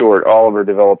story short, Oliver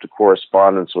developed a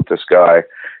correspondence with this guy,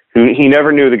 who he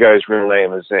never knew the guy's real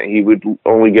name. He would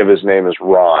only give his name as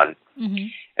Ron. Mm-hmm.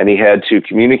 And he had to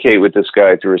communicate with this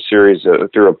guy through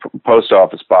through post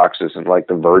office boxes in like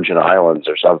the Virgin Islands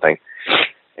or something.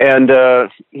 And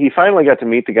he finally got to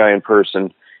meet the guy in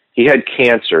person. He had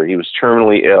cancer. He was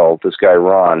terminally ill, this guy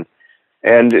Ron.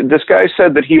 And this guy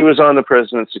said that he was on the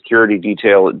president's security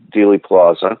detail at Dealey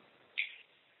Plaza,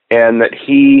 and that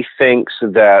he thinks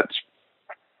that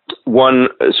one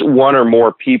or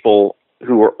more people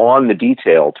who were on the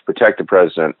detail to protect the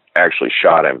president actually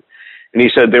shot him. And he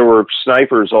said there were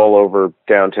snipers all over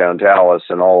downtown Dallas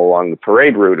and all along the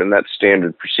parade route, and that's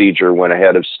standard procedure when a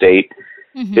head of state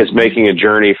is making a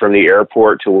journey from the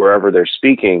airport to wherever they're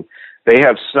speaking. They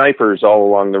have snipers all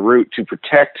along the route to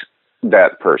protect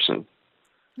that person.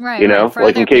 Right. You know,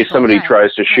 like in case somebody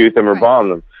tries to shoot them or bomb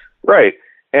them. Right.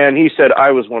 And he said,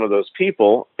 I was one of those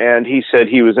people. And he said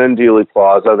he was in Dealey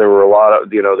Plaza. There were a lot of,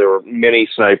 there were many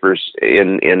snipers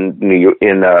in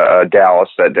Dallas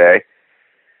that day.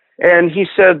 And he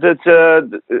said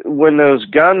that when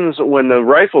the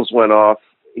rifles went off,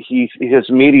 his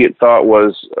immediate thought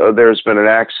was, there's been an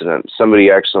accident. Somebody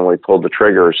accidentally pulled the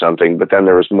trigger or something, but then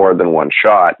there was more than one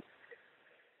shot.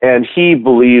 And he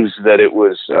believes that it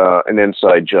was an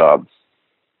inside job.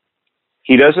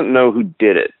 He doesn't know who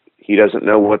did it. He doesn't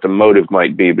know what the motive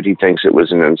might be, but he thinks it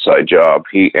was an inside job.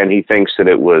 He thinks that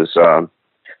it was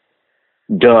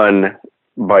done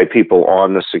by people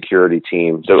on the security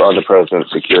team, on the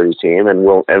president's security team, and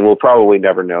we'll probably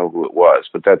never know who it was.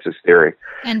 But that's his theory.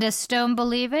 And does Stone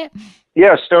believe it?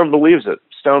 Yeah, Stone believes it.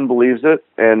 Stone believes it,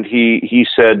 and he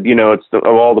said, it's of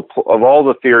all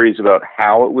the theories about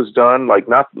how it was done, like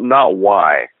not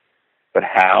why, but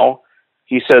how.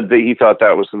 He said that he thought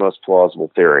that was the most plausible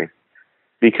theory,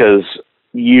 because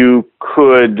you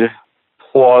could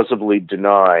plausibly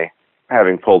deny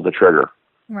having pulled the trigger.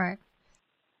 Right.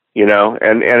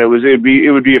 And it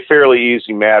would be a fairly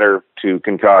easy matter to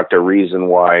concoct a reason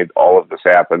why all of this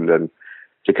happened and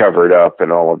to cover it up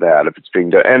and all of that if it's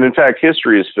being done. And in fact,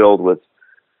 history is filled with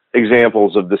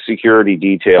examples of the security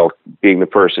detail being the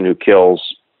person who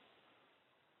kills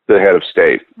the head of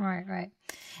state. Right.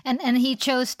 And he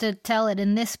chose to tell it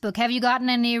in this book. Have you gotten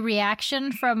any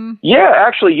reaction from... Yeah,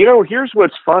 actually, here's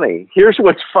what's funny. Here's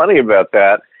what's funny about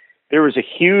that. There was a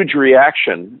huge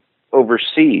reaction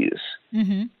overseas,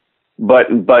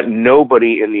 but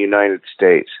nobody in the United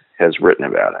States has written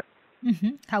about it. Mm-hmm.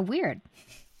 How weird.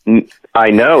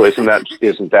 I know, isn't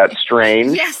that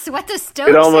strange? Yes, what does Stone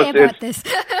say about this?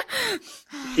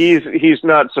 He's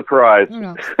not surprised.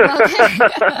 No.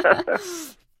 Okay.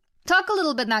 Talk a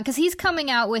little bit now, because he's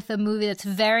coming out with a movie that's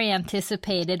very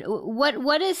anticipated.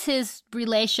 What is his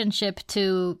relationship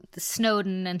to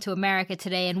Snowden and to America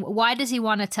today, and why does he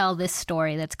want to tell this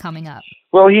story that's coming up?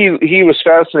 Well, he was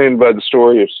fascinated by the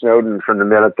story of Snowden from the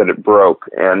minute that it broke,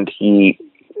 and he's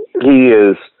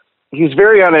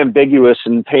very unambiguous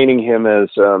in painting him as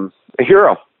a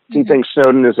hero. He thinks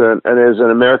Snowden is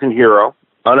an American hero,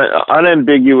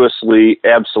 unambiguously,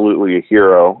 absolutely a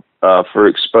hero for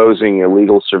exposing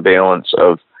illegal surveillance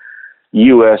of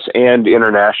U.S. and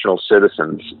international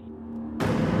citizens.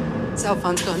 Cell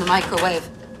phone's going to microwave.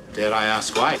 Dare I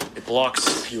ask why? It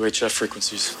blocks UHF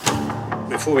frequencies.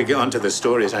 Before we get onto the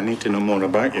stories, I need to know more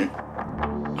about you.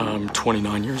 I'm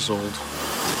 29 years old.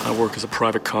 I work as a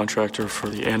private contractor for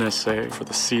the NSA, for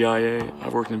the CIA.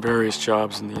 I've worked in various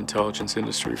jobs in the intelligence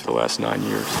industry for the last 9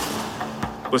 years.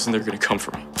 Listen, they're going to come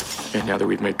for me. And now that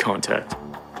we've made contact,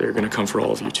 they're going to come for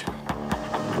all of you too.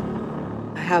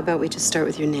 How about we just start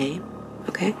with your name,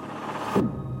 okay?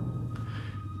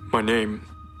 My name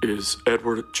is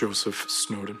Edward Joseph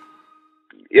Snowden.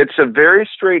 It's a very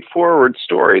straightforward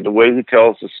story, the way he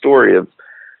tells the story of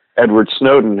Edward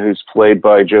Snowden, who's played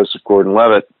by Joseph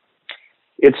Gordon-Levitt.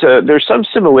 There's some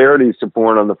similarities to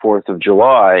Born on the 4th of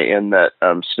July in that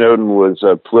Snowden was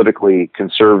a politically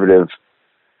conservative,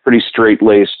 pretty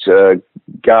straight-laced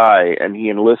guy, and he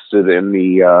enlisted in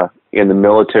the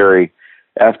military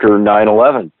after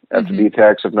 9/11, after the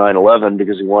attacks of 9/11,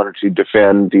 because he wanted to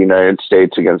defend the United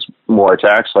States against more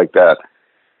attacks like that.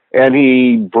 And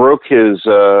he broke his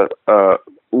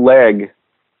leg,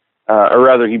 or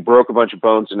rather, he broke a bunch of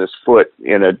bones in his foot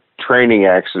in a training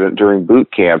accident during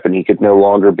boot camp, and he could no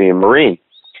longer be a Marine.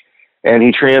 And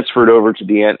he transferred over to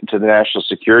the National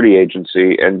Security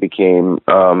Agency and became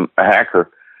a hacker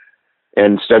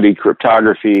and studied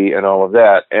cryptography and all of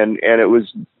that. And it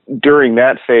was during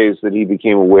that phase that he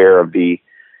became aware of the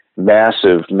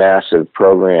massive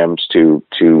programs to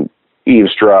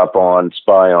eavesdrop on,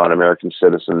 spy on American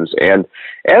citizens and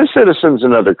citizens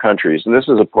in other countries. And this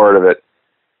is a part of it.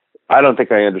 I don't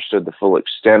think I understood the full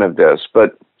extent of this,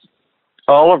 but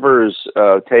Oliver's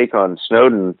take on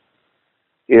Snowden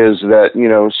is that,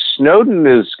 Snowden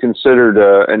is considered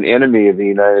an enemy of the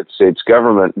United States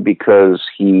government because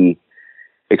he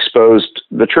exposed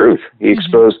the truth. He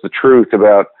exposed the truth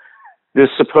about this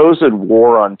supposed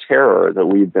war on terror that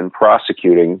we've been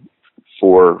prosecuting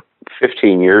for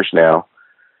 15 years now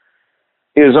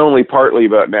is only partly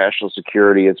about national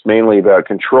security. It's mainly about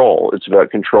control. It's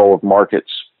about control of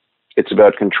markets. It's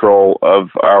about control of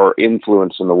our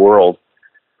influence in the world,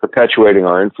 perpetuating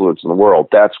our influence in the world.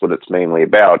 That's what it's mainly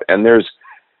about. And there's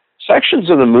sections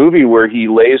of the movie where he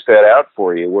lays that out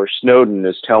for you, where Snowden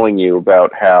is telling you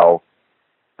about how,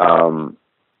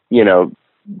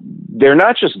 they're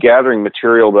not just gathering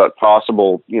material about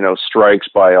possible, strikes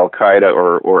by Al-Qaeda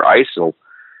or ISIL.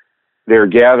 They're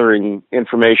gathering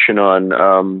information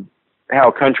on how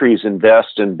countries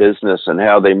invest in business and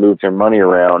how they move their money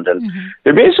around. And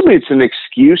it's an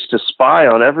excuse to spy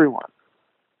on everyone,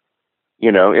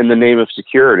 in the name of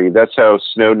security. That's how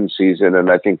Snowden sees it,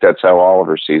 and I think that's how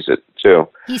Oliver sees it, too.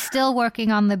 He's still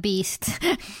working on the beast.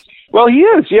 Well, he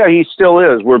is. Yeah, he still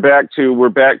is. We're back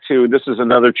to this is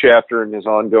another chapter in his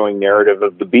ongoing narrative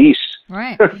of the beast.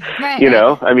 Right.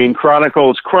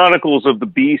 Chronicles of the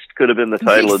Beast could have been the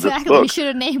title of this book. Exactly. We should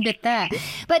have named it that.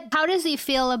 But how does he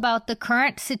feel about the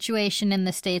current situation in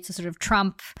the States, the sort of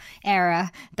Trump era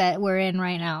that we're in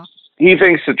right now? He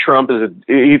thinks that Trump is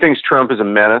a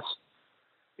menace.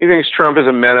 He thinks Trump is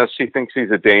a menace. He thinks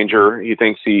he's a danger. He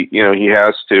thinks he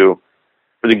has to,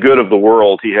 for the good of the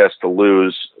world, he has to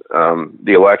lose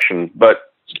the election.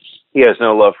 But he has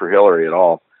no love for Hillary at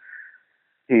all.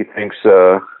 He thinks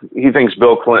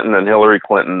Bill Clinton and Hillary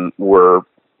Clinton were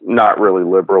not really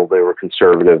liberal; they were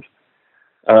conservative,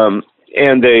 and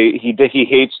he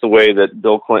hates the way that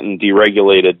Bill Clinton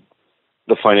deregulated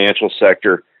the financial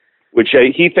sector, which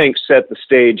he thinks set the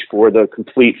stage for the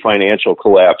complete financial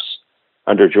collapse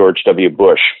under George W.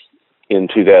 Bush in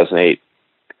 2008.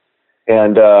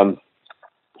 And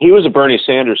he was a Bernie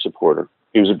Sanders supporter.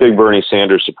 He was a big Bernie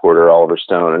Sanders supporter, Oliver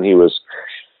Stone, and he was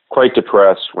quite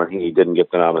depressed when he didn't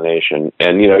get the nomination.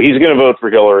 And, he's going to vote for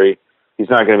Hillary. He's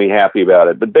not going to be happy about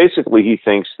it. But basically, he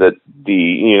thinks that the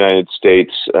United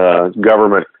States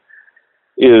government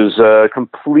is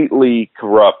completely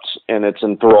corrupt, and it's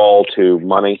enthralled to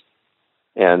money.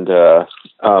 And,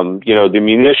 the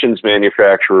munitions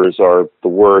manufacturers are the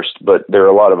worst, but there are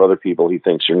a lot of other people he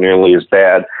thinks are nearly as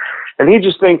bad. And he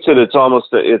just thinks that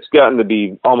it's gotten to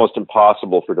be almost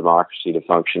impossible for democracy to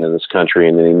function in this country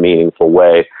in any meaningful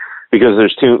way because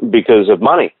of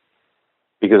money.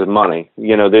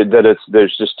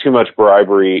 There's just too much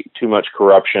bribery, too much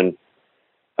corruption,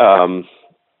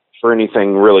 for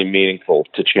anything really meaningful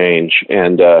to change.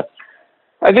 And,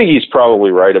 I think he's probably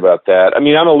right about that. I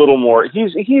mean, I'm a little more.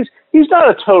 He's not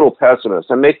a total pessimist.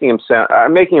 I'm making him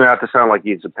out to sound like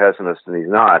he's a pessimist, and he's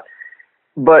not.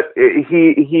 But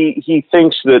he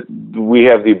thinks that we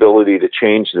have the ability to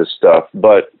change this stuff.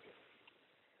 But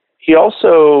he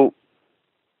also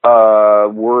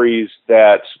worries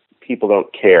that people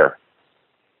don't care.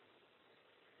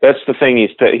 That's the thing.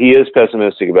 He is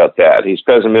pessimistic about that. He's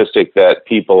pessimistic that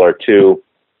people are too.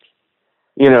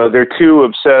 They're too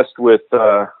obsessed with,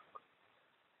 they're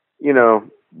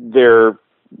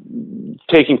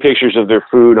taking pictures of their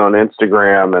food on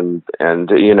Instagram and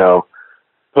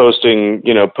posting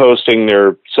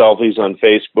their selfies on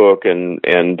Facebook and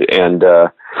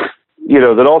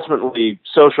that ultimately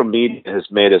social media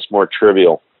has made us more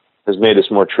trivial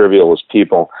as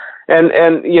people.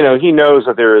 And he knows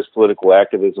that there is political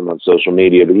activism on social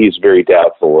media, but he's very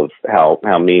doubtful of how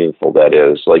meaningful that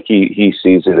is. Like he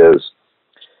sees it as,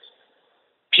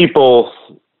 People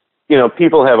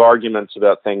have arguments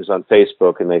about things on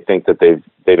Facebook, and they think that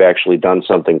they've actually done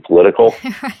something political.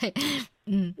 Right.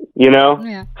 Mm.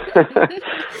 Yeah.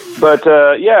 But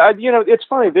it's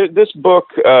funny. This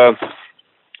book,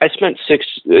 I spent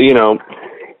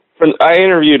I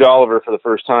interviewed Oliver for the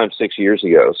first time 6 years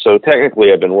ago. So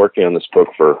technically, I've been working on this book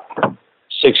for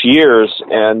 6 years,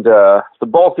 and the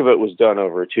bulk of it was done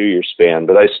over a 2-year span.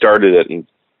 But I started it in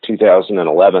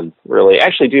 2011, really,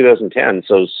 actually 2010,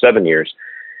 so 7 years.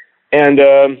 And,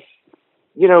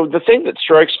 the thing that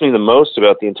strikes me the most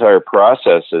about the entire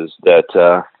process is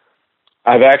that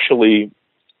I've actually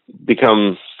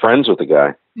become friends with the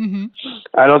guy. Mm-hmm.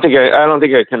 I don't think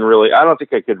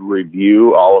I could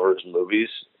review Oliver's movies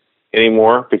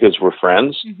anymore because we're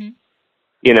friends. Mm-hmm.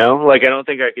 You know, like I don't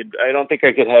think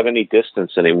I could have any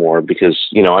distance anymore because,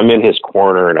 you know, I'm in his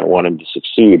corner and I want him to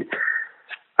succeed.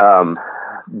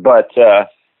 But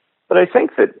I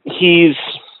think that he's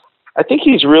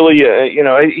really, you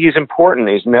know, he's important,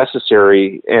 he's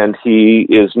necessary, and he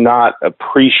is not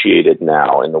appreciated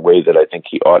now in the way that I think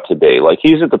he ought to be. Like,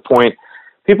 he's at the point,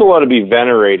 people ought to be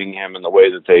venerating him in the way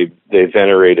that they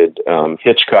venerated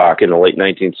Hitchcock in the late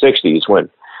 1960s when,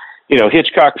 you know,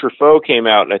 Hitchcock Truffaut came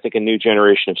out, and I think a new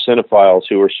generation of cinephiles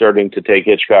who were starting to take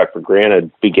Hitchcock for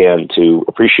granted began to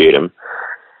appreciate him.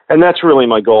 And that's really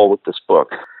my goal with this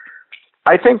book.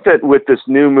 I think that with this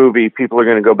new movie, people are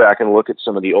going to go back and look at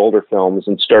some of the older films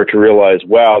and start to realize,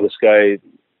 wow, this guy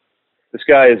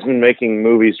has been making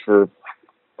movies for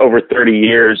over 30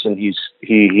 years, and he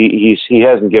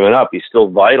hasn't given up. He's still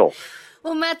vital.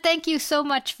 Well, Matt, thank you so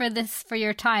much for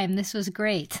your time. This was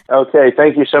great. Okay,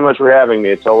 thank you so much for having me.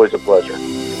 It's always a pleasure.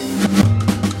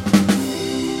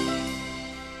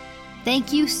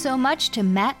 Thank you so much to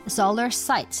Matt Zoller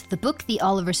Seitz. The book, The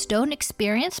Oliver Stone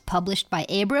Experience, published by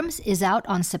Abrams, is out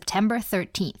on September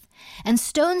 13th. And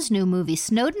Stone's new movie,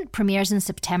 Snowden, premieres in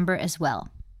September as well.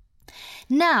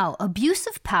 Now, abuse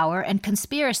of power and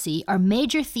conspiracy are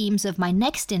major themes of my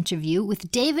next interview with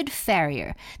David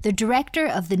Farrier, the director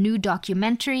of the new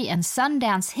documentary and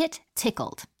Sundance hit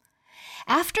Tickled.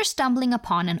 After stumbling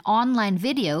upon an online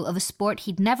video of a sport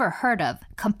he'd never heard of,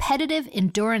 competitive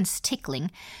endurance tickling,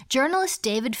 journalist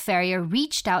David Farrier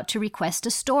reached out to request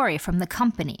a story from the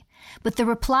company. But the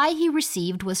reply he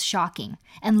received was shocking,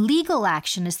 and legal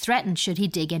action is threatened should he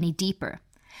dig any deeper.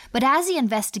 But as he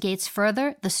investigates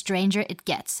further, the stranger it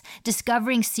gets,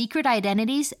 discovering secret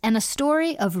identities and a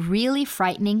story of really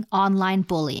frightening online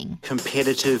bullying.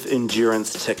 Competitive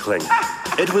endurance tickling.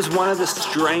 It was one of the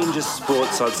strangest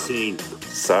sports I'd seen.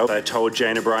 So I told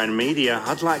Jane O'Brien Media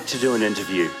I'd like to do an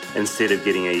interview. Instead of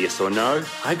getting a yes or no,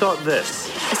 I got this.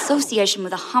 Association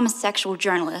with a homosexual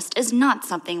journalist is not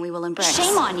something we will embrace.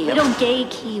 Shame on you. Little gay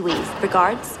Kiwis.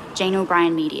 Regards, Jane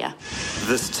O'Brien Media.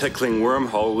 This tickling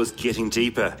wormhole was getting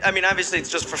deeper. I mean, obviously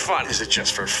it's just for fun. Is it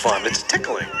just for fun? It's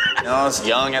tickling. You know, I was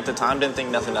young at the time, didn't think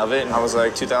nothing of it. And I was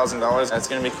like, $2,000, that's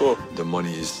gonna be cool. The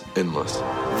money is endless.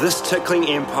 This tickling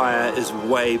empire is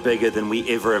way bigger than we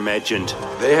ever imagined.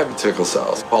 They have tickle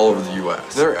cells all over the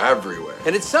U.S. They're everywhere.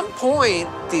 And at some point,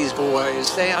 these boys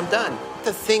say, I'm done.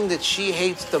 The thing that she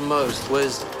hates the most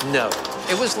was no.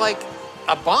 It was like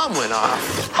a bomb went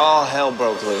off. All hell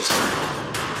broke loose.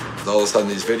 All of a sudden,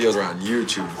 these videos are on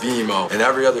YouTube, Vimeo, and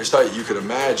every other site you could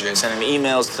imagine. Sending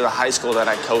emails to the high school that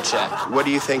I coach at. What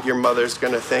do you think your mother's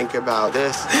gonna think about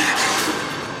this?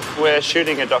 We're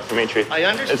shooting a documentary. I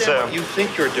understand what you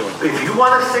think you're doing. If you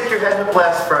want to stick your head in the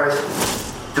blast furnace,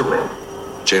 do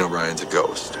it. Jane O'Brien's a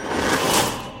ghost.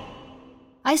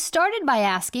 I started by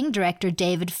asking director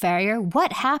David Farrier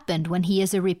what happened when he,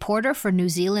 as a reporter for New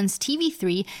Zealand's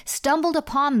TV3, stumbled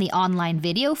upon the online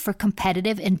video for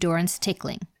competitive endurance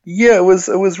tickling. Yeah, it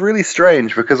was really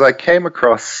strange because I came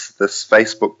across this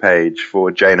Facebook page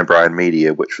for Jane O'Brien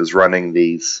Media, which was running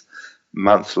these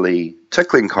monthly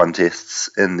tickling contests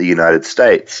in the United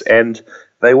States, and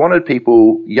they wanted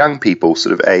people, young people,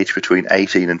 sort of aged between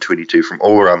 18 and 22 from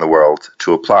all around the world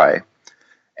to apply.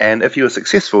 And if you were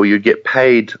successful, you'd get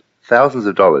paid thousands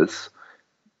of dollars,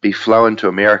 be flown to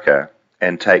America,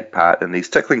 and take part in these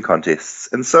tickling contests.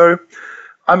 And so,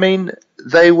 I mean,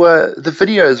 the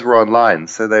videos were online,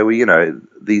 so they were, you know,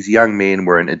 these young men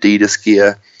were in Adidas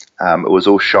gear. It was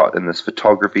all shot in this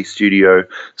photography studio,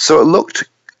 so it looked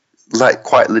like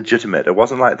quite legitimate. It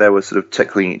wasn't like they were sort of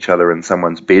tickling each other in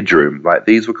someone's bedroom. Like,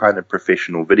 these were kind of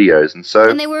professional videos,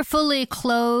 and they were fully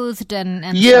clothed and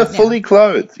fully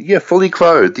clothed. Yeah, fully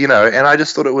clothed, you know, and I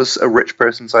just thought it was a rich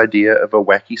person's idea of a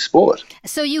wacky sport.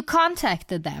 So you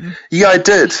contacted them? Yeah, I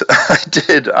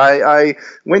did. I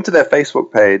went to their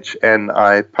Facebook page and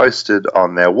I posted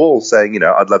on their wall saying, you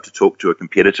know, I'd love to talk to a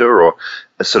competitor or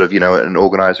a sort of, you know, an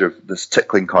organizer of this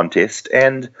tickling contest,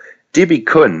 and Debbie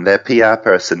Kuhn, their PR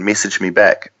person, messaged me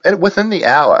back within the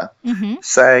hour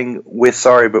saying, we're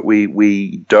sorry, but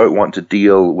we don't want to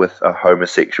deal with a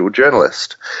homosexual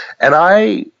journalist. And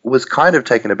I was kind of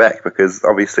taken aback because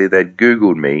obviously they'd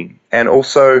Googled me, and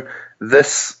also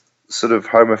this sort of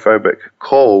homophobic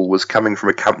call was coming from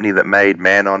a company that made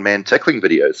man-on-man tickling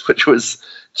videos, which was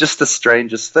just the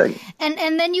strangest thing.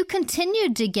 And then you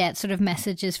continued to get sort of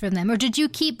messages from them, or did you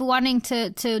keep wanting to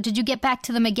did you get back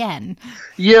to them again?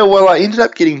 Yeah, well, I ended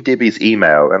up getting Debbie's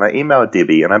email, and I emailed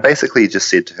Debbie, and I basically just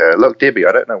said to her, look, Debbie,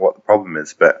 I don't know what the problem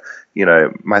is, but, you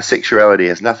know, my sexuality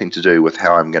has nothing to do with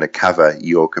how I'm going to cover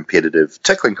your competitive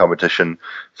tickling competition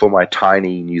for my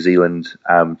tiny New Zealand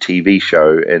TV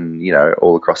show and, you know,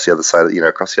 all across the other side,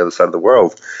 across the other side of the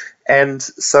world. And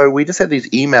so we just had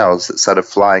these emails that started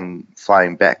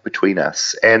flying back between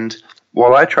us. And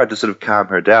while I tried to sort of calm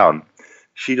her down,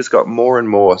 she just got more and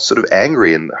more sort of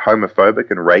angry and homophobic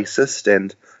and racist.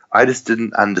 And I just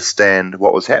didn't understand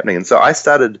what was happening. And so I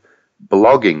started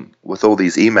blogging with all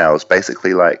these emails,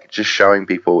 basically like just showing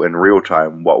people in real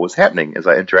time what was happening as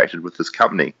I interacted with this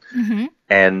company. Mm-hmm.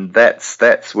 And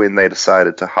that's when they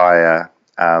decided to hire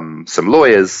some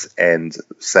lawyers and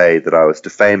say that I was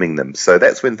defaming them. So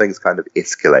that's when things kind of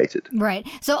escalated. Right.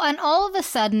 So, and all of a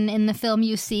sudden in the film,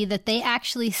 you see that they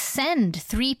actually send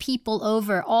 3 people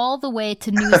over all the way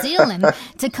to New Zealand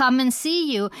to come and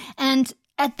see you. And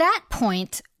at that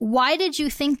point, why did you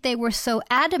think they were so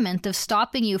adamant of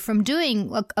stopping you from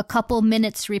doing a couple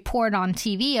minutes report on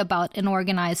TV about an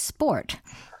organized sport?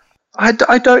 I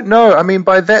don't know. I mean,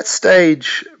 by that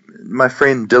stage, my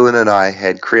friend Dylan and I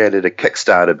had created a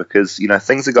Kickstarter because, you know,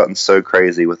 things had gotten so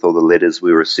crazy with all the letters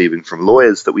we were receiving from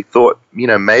lawyers that we thought, you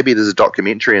know, maybe there's a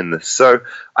documentary in this. So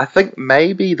I think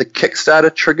maybe the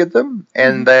Kickstarter triggered them,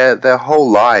 and their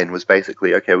whole line was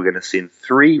basically, okay, we're going to send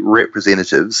 3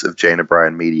 representatives of Jane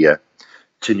O'Brien Media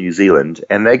to New Zealand,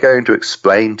 and they're going to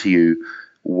explain to you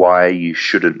why you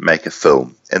shouldn't make a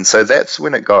film. And so that's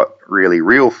when it got really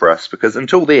real for us, because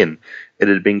until then it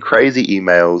had been crazy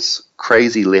emails,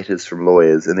 crazy letters from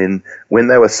lawyers, and then when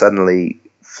they were suddenly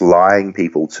flying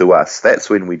people to us, that's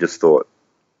when we just thought,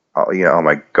 oh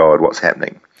my God, what's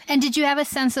happening? And did you have a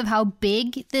sense of how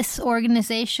big this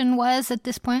organization was at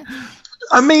this point?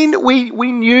 I mean,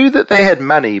 we knew that they had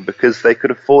money because they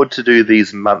could afford to do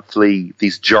these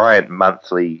giant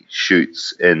monthly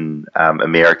shoots in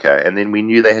America. And then we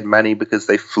knew they had money because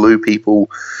they flew people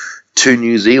to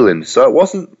New Zealand. So it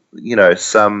wasn't, you know,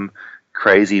 some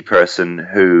crazy person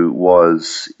who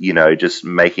was, you know, just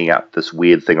making up this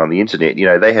weird thing on the internet. You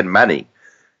know, they had money.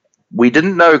 We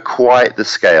didn't know quite the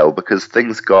scale because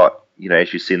things got, you know,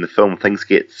 as you see in the film, things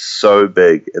get so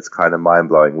big, it's kind of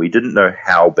mind-blowing. We didn't know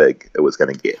how big it was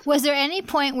going to get. Was there any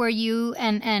point where you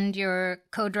and your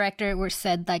co-director were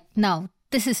said, like, no,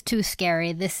 this is too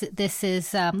scary. This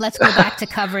is, let's go back to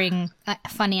covering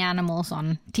funny animals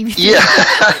on TV.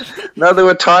 Yeah. No, there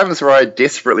were times where I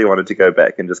desperately wanted to go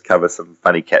back and just cover some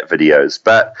funny cat videos.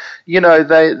 But, you know,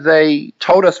 they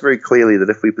told us very clearly that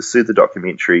if we pursued the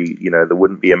documentary, you know, there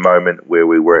wouldn't be a moment where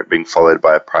we weren't being followed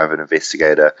by a private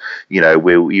investigator. You know,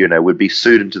 we'd be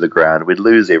sued into the ground. We'd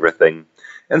lose everything.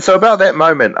 And so about that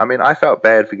moment, I mean, I felt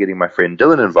bad for getting my friend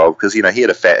Dylan involved because, you know, he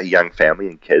had a young family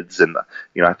and kids. And,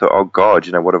 you know, I thought, oh, God,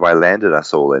 you know, what have I landed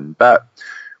us all in? But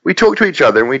we talked to each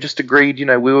other and we just agreed, you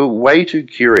know, we were way too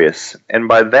curious. And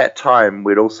by that time,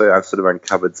 I've sort of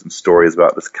uncovered some stories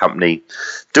about this company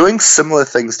doing similar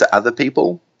things to other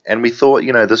people. And we thought,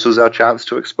 you know, this was our chance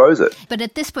to expose it. But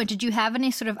at this point, did you have any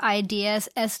sort of ideas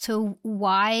as to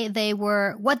why they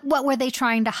were, what were they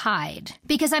trying to hide?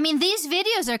 Because, I mean, these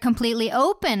videos are completely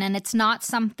open and it's not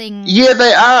something... Yeah,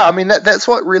 they are. I mean, that's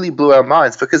what really blew our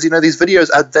minds because, you know, these videos,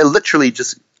 they're literally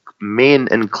just men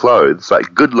in clothes,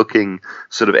 like good-looking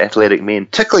sort of athletic men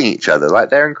tickling each other. Like,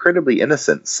 they're incredibly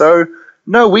innocent. So...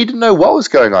 no, we didn't know what was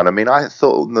going on. I mean, I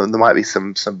thought there might be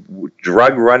some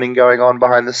drug running going on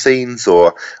behind the scenes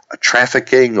or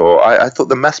trafficking, or I thought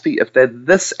there must be, if they're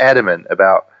this adamant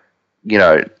about, you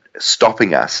know,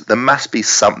 stopping us, there must be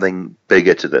something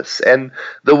bigger to this. And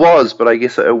there was, but I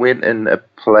guess it went in a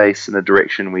place, in a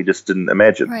direction we just didn't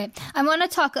imagine. Right. I want to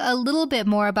talk a little bit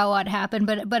more about what happened,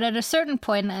 but at a certain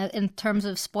point, in terms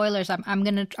of spoilers, I'm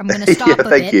gonna stop yeah, a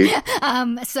thank bit.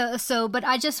 You. But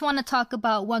I just want to talk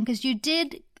about one, because you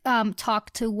did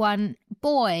talk to one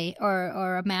boy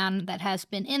or a man that has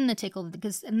been in the tickle,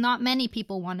 because not many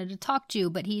people wanted to talk to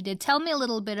you, but he did. Tell me a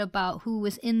little bit about who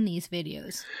was in these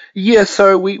videos. Yeah,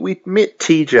 so we met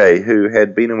TJ, who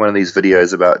had been in one of these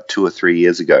videos about 2 or 3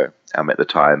 years ago at the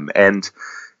time, and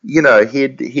you know, he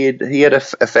had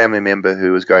a family member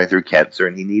who was going through cancer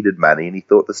and he needed money, and he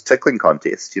thought this tickling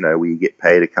contest, you know, where you get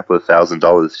paid a couple of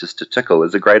 $1,000s just to tickle,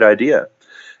 is a great idea.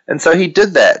 And so he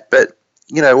did that. But,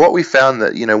 you know, what we found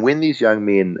that, you know, when these young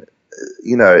men,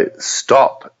 you know,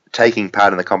 stop taking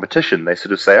part in the competition, they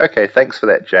sort of say, okay, thanks for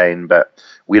that, Jane, but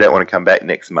we don't want to come back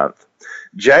next month.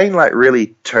 Jane, like, really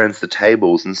turns the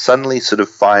tables and suddenly sort of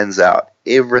finds out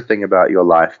everything about your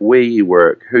life, where you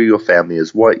work, who your family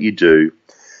is, what you do.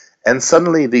 And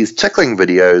suddenly these tickling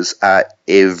videos are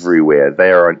everywhere.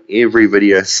 They are on every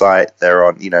video site. They're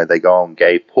on, they go on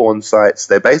gay porn sites.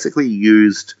 They're basically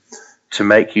used to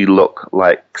make you look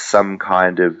like some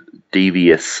kind of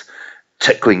devious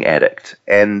tickling addict.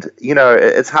 And,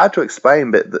 it's hard to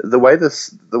explain, but the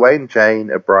way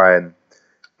Jane O'Brien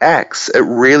acts, it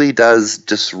really does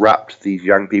disrupt these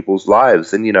young people's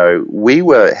lives. And, we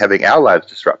were having our lives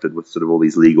disrupted with sort of all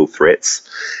these legal threats.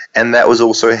 And that was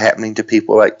also happening to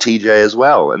people like TJ as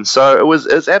well. And so it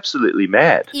was absolutely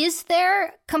mad. Is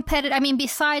there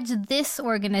besides this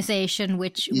organization,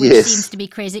 which seems to be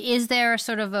crazy, is there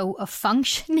sort of a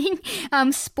functioning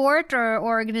sport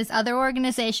or other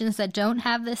organizations that don't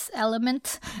have this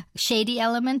shady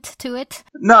element to it?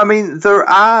 No, there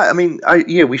are.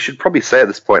 We should probably say at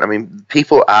this point,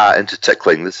 people are into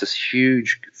tickling. There's this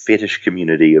huge fetish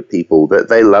community of people that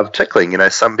they love tickling.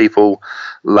 Some people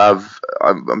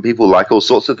people like all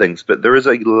sorts of things, but there is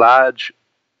a large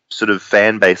sort of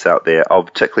fan base out there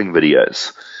of tickling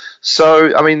videos. So,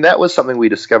 that was something we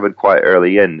discovered quite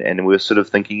early in, and we were sort of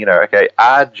thinking, okay,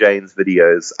 are Jane's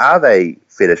videos, are they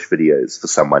fetish videos for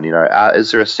someone?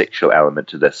 Is there a sexual element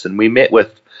to this? And we met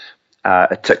with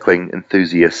a tickling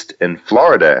enthusiast in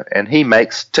Florida, and he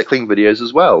makes tickling videos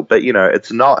as well. But,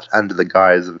 it's not under the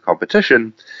guise of a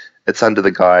competition. It's under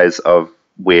the guise of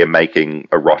we're making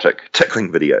erotic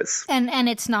tickling videos. And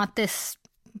it's not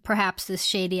perhaps this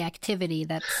shady activity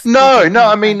that's... No.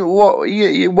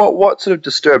 What sort of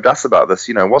disturbed us about this,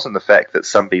 wasn't the fact that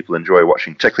some people enjoy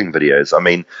watching tickling videos.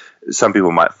 Some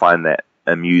people might find that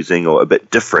amusing or a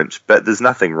bit different, but there's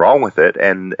nothing wrong with it,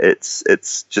 and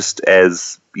it's just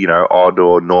as odd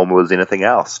or normal as anything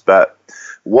else. But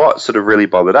what sort of really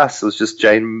bothered us was just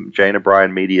Jane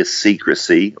O'Brien Media's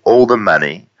secrecy, all the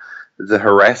money, the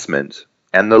harassment,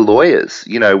 and the lawyers.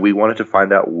 We wanted to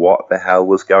find out what the hell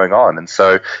was going on. And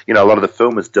so, a lot of the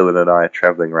film is Dylan and I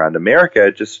traveling around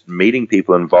America, just meeting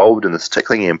people involved in this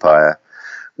tickling empire,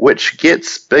 which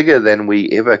gets bigger than we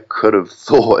ever could have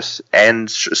thought,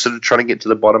 and sort of trying to get to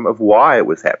the bottom of why it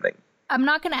was happening. I'm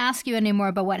not going to ask you anymore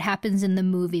about what happens in the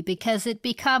movie, because it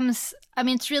becomes,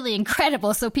 it's really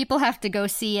incredible. So people have to go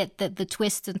see it, the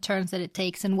twists and turns that it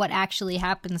takes and what actually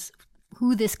happens,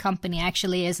 who this company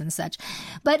actually is and such.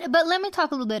 But let me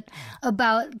talk a little bit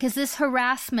about, because this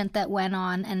harassment that went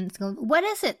on, and what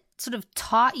has it sort of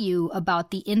taught you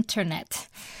about the internet?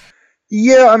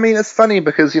 Yeah, it's funny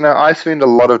because, I spend a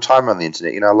lot of time on the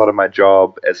internet. A lot of my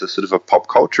job as a sort of a pop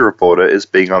culture reporter is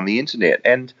being on the internet.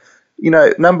 And,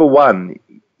 number one,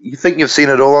 you think you've seen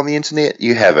it all on the internet?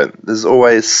 You haven't. There's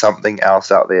always something else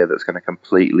out there that's going to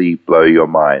completely blow your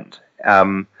mind.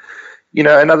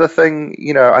 Another thing,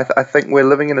 I think we're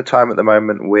living in a time at the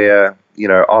moment where,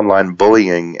 online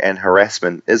bullying and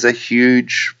harassment is a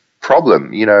huge problem.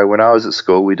 When I was at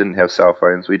school, we didn't have cell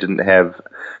phones. We didn't have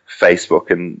Facebook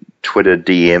and Twitter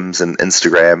DMs and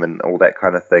Instagram and all that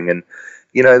kind of thing. And,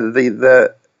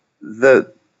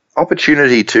 the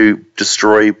opportunity to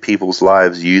destroy people's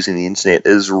lives using the internet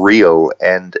is real,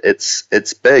 and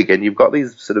it's big. And you've got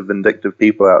these sort of vindictive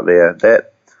people out there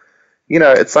that,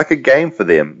 it's like a game for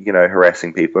them,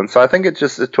 harassing people. And so I think it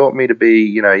taught me to be,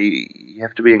 you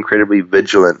have to be incredibly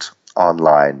vigilant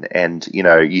online. And,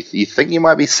 you think you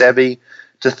might be savvy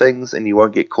to things and you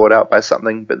won't get caught out by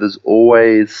something, but there's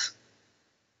always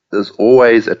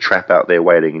a trap out there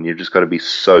waiting, and you've just got to be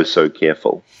so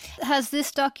careful. Has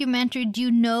this documentary, do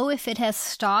you know if it has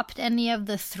stopped any of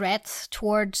the threats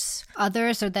towards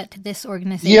others, or that this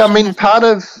organization?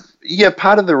 Yeah,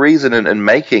 part of the reason in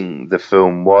making the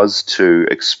film was to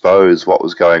expose what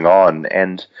was going on.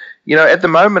 And, at the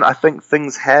moment, I think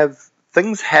things have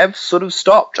sort of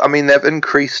stopped. They've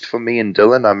increased for me and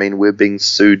Dylan. We're being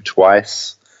sued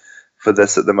twice for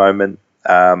this at the moment.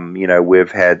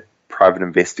 We've had private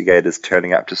investigators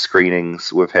turning up to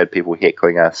screenings. We've had people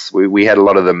heckling us. We had a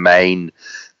lot of the main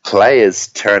players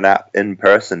turn up in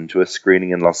person to a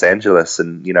screening in Los Angeles,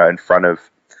 and, in front of,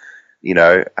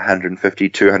 150,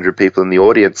 200 people in the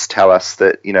audience tell us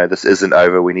that, this isn't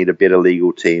over. We need a better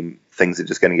legal team. Things are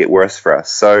just going to get worse for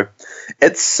us. So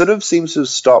it sort of seems to have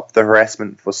stopped the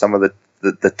harassment for some of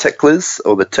the ticklers,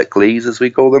 or the ticklies as we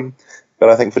call them. But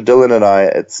I think for Dylan and I,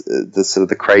 it's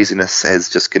the craziness has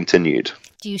just continued.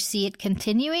 Do you see it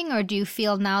continuing, or do you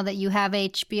feel now that you have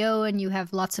HBO and you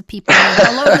have lots of people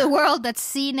all over the world that's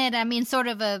seen it? Sort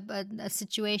of a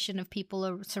situation of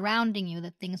people surrounding you,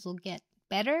 that things will get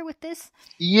better with this?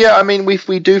 Yeah,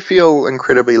 we do feel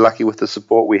incredibly lucky with the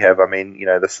support we have.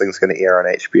 This thing's going to air on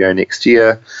HBO next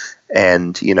year,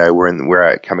 and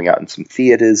we're coming out in some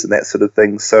theaters and that sort of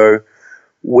thing. So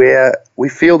we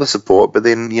feel the support, but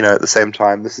then at the same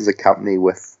time, this is a company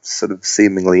with sort of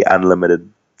seemingly unlimited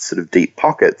sort of deep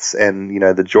pockets. And,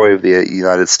 the joy of the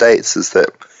United States is that,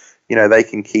 they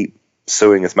can keep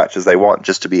suing as much as they want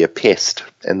just to be a pest.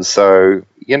 And so,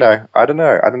 I don't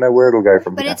know where it'll go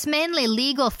from here. But it's mainly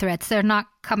legal threats. They're not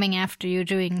coming after you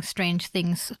doing strange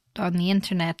things on the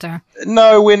internet, or?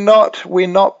 No, we're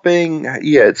not being,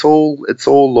 it's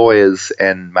all lawyers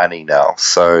and money now.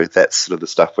 So that's sort of the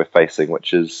stuff we're facing,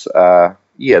 which is, the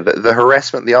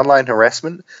harassment, the online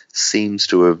harassment seems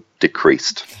to have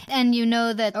decreased. And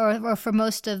that, or for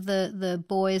most of the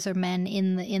boys or men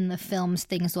in the films,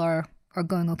 things are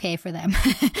going okay for them.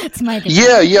 It's my opinion.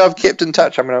 Yeah, I've kept in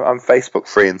touch. I mean, I'm Facebook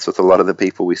friends with a lot of the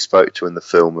people we spoke to in the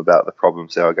film about the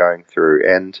problems they were going through.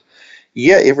 And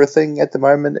everything at the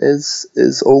moment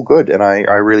is all good. And I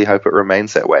really hope it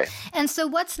remains that way. And so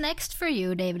what's next for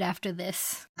you, David, after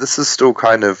this? This is still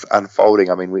kind of unfolding.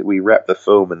 I mean, we wrap the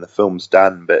film and the film's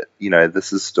done, but,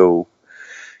 this is still,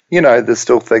 there's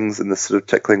still things in the sort of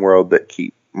tickling world that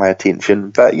keep my attention,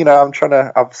 but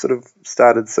I've sort of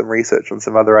started some research on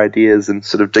some other ideas and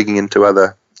sort of digging into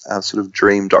other sort of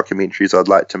dream documentaries I'd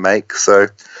like to make. So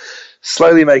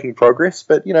slowly making progress,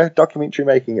 but documentary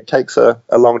making, it takes a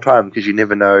long time because you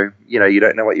never know, you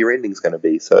don't know what your ending's going to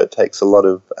be. So it takes a lot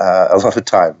of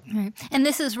time. Right. And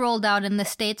this is rolled out in the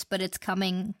States, but it's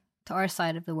coming to our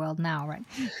side of the world now, right?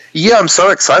 Yeah, I'm so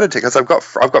excited because I've got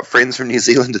friends from New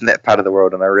Zealand in that part of the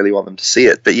world, and I really want them to see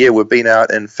it. But we've been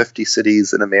out in 50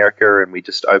 cities in America, and we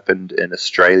just opened in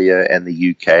Australia and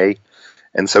the UK,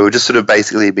 and so we've just sort of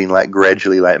basically been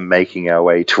gradually making our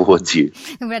way towards you.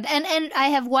 And I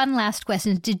have one last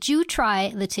question: did you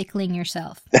try the tickling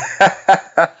yourself?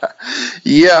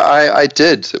 Yeah, I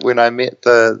did when I met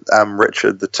the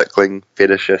Richard, the tickling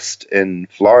fetishist in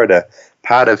Florida.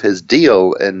 Part of his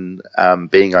deal in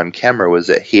being on camera was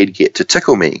that he'd get to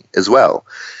tickle me as well.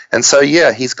 And so,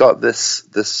 he's got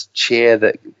this chair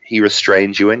that he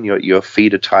restrains you in. Your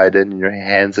feet are tied in and your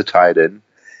hands are tied in.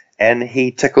 And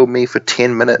he tickled me for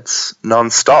 10 minutes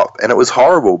nonstop. And it was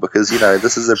horrible because,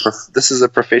 this is a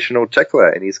professional tickler,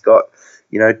 and he's got,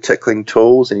 tickling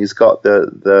tools, and he's got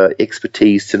the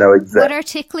expertise to know exactly. What are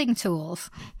tickling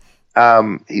tools?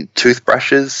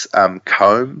 Toothbrushes,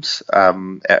 combs.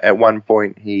 At one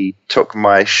point, he took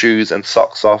my shoes and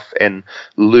socks off and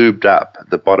lubed up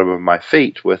the bottom of my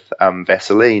feet with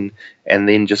Vaseline, and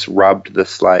then just rubbed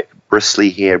this bristly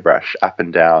hairbrush up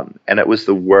and down. And it was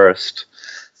the worst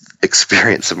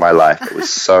experience of my life. It was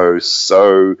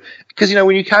so because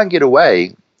when you can't get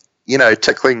away,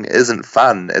 tickling isn't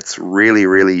fun. It's really,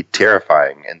 really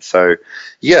terrifying. And so,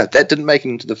 that didn't make it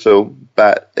into the film,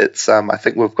 but it's, I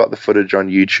think we've got the footage on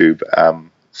YouTube.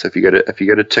 So if you go to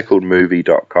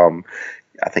tickledmovie.com,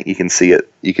 I think you can see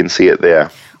it. You can see it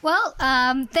there. Well,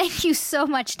 thank you so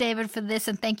much, David, for this,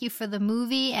 and thank you for the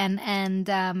movie and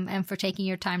for taking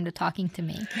your time to talking to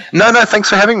me. No, thanks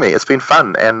for having me. It's been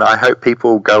fun, and I hope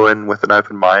people go in with an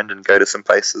open mind and go to some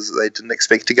places they didn't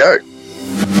expect to go.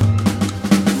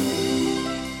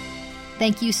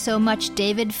 Thank you so much,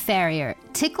 David Farrier.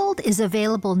 Tickled is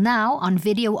available now on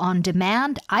video on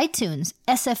demand, iTunes,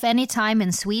 SF Anytime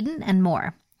in Sweden, and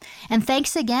more. And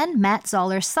thanks again, Matt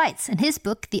Zoller-Seitz, and his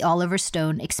book, The Oliver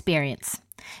Stone Experience.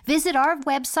 Visit our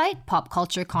website,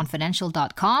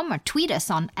 popcultureconfidential.com, or tweet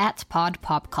us on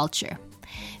 @podpopculture.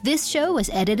 This show was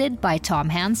edited by Tom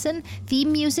Hansen,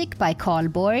 theme music by Carl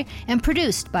Borg, and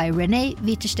produced by Renee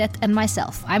Witterstedt and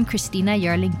myself. I'm Christina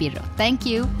Jörling-Birro. Thank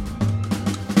you.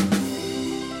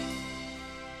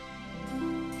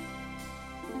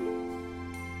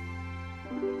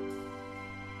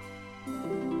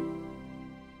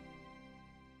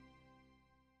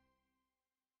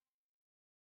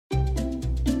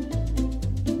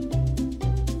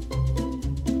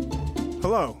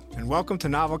 Hello, and welcome to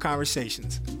Novel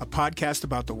Conversations, a podcast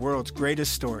about the world's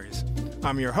greatest stories.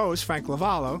 I'm your host, Frank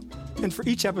Lavallo, and for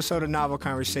each episode of Novel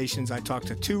Conversations, I talk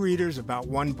to two readers about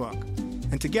one book.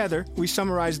 And together, we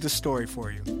summarize the story for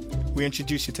you. We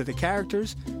introduce you to the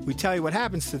characters, we tell you what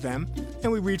happens to them,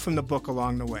 and we read from the book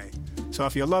along the way. So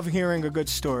if you love hearing a good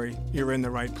story, you're in the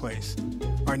right place.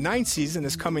 Our 9th season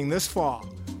is coming this fall.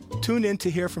 Tune in to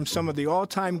hear from some of the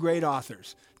all-time great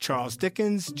authors, Charles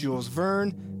Dickens, Jules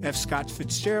Verne, F. Scott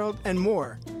Fitzgerald, and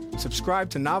more. Subscribe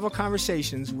to Novel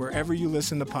Conversations wherever you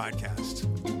listen to podcasts.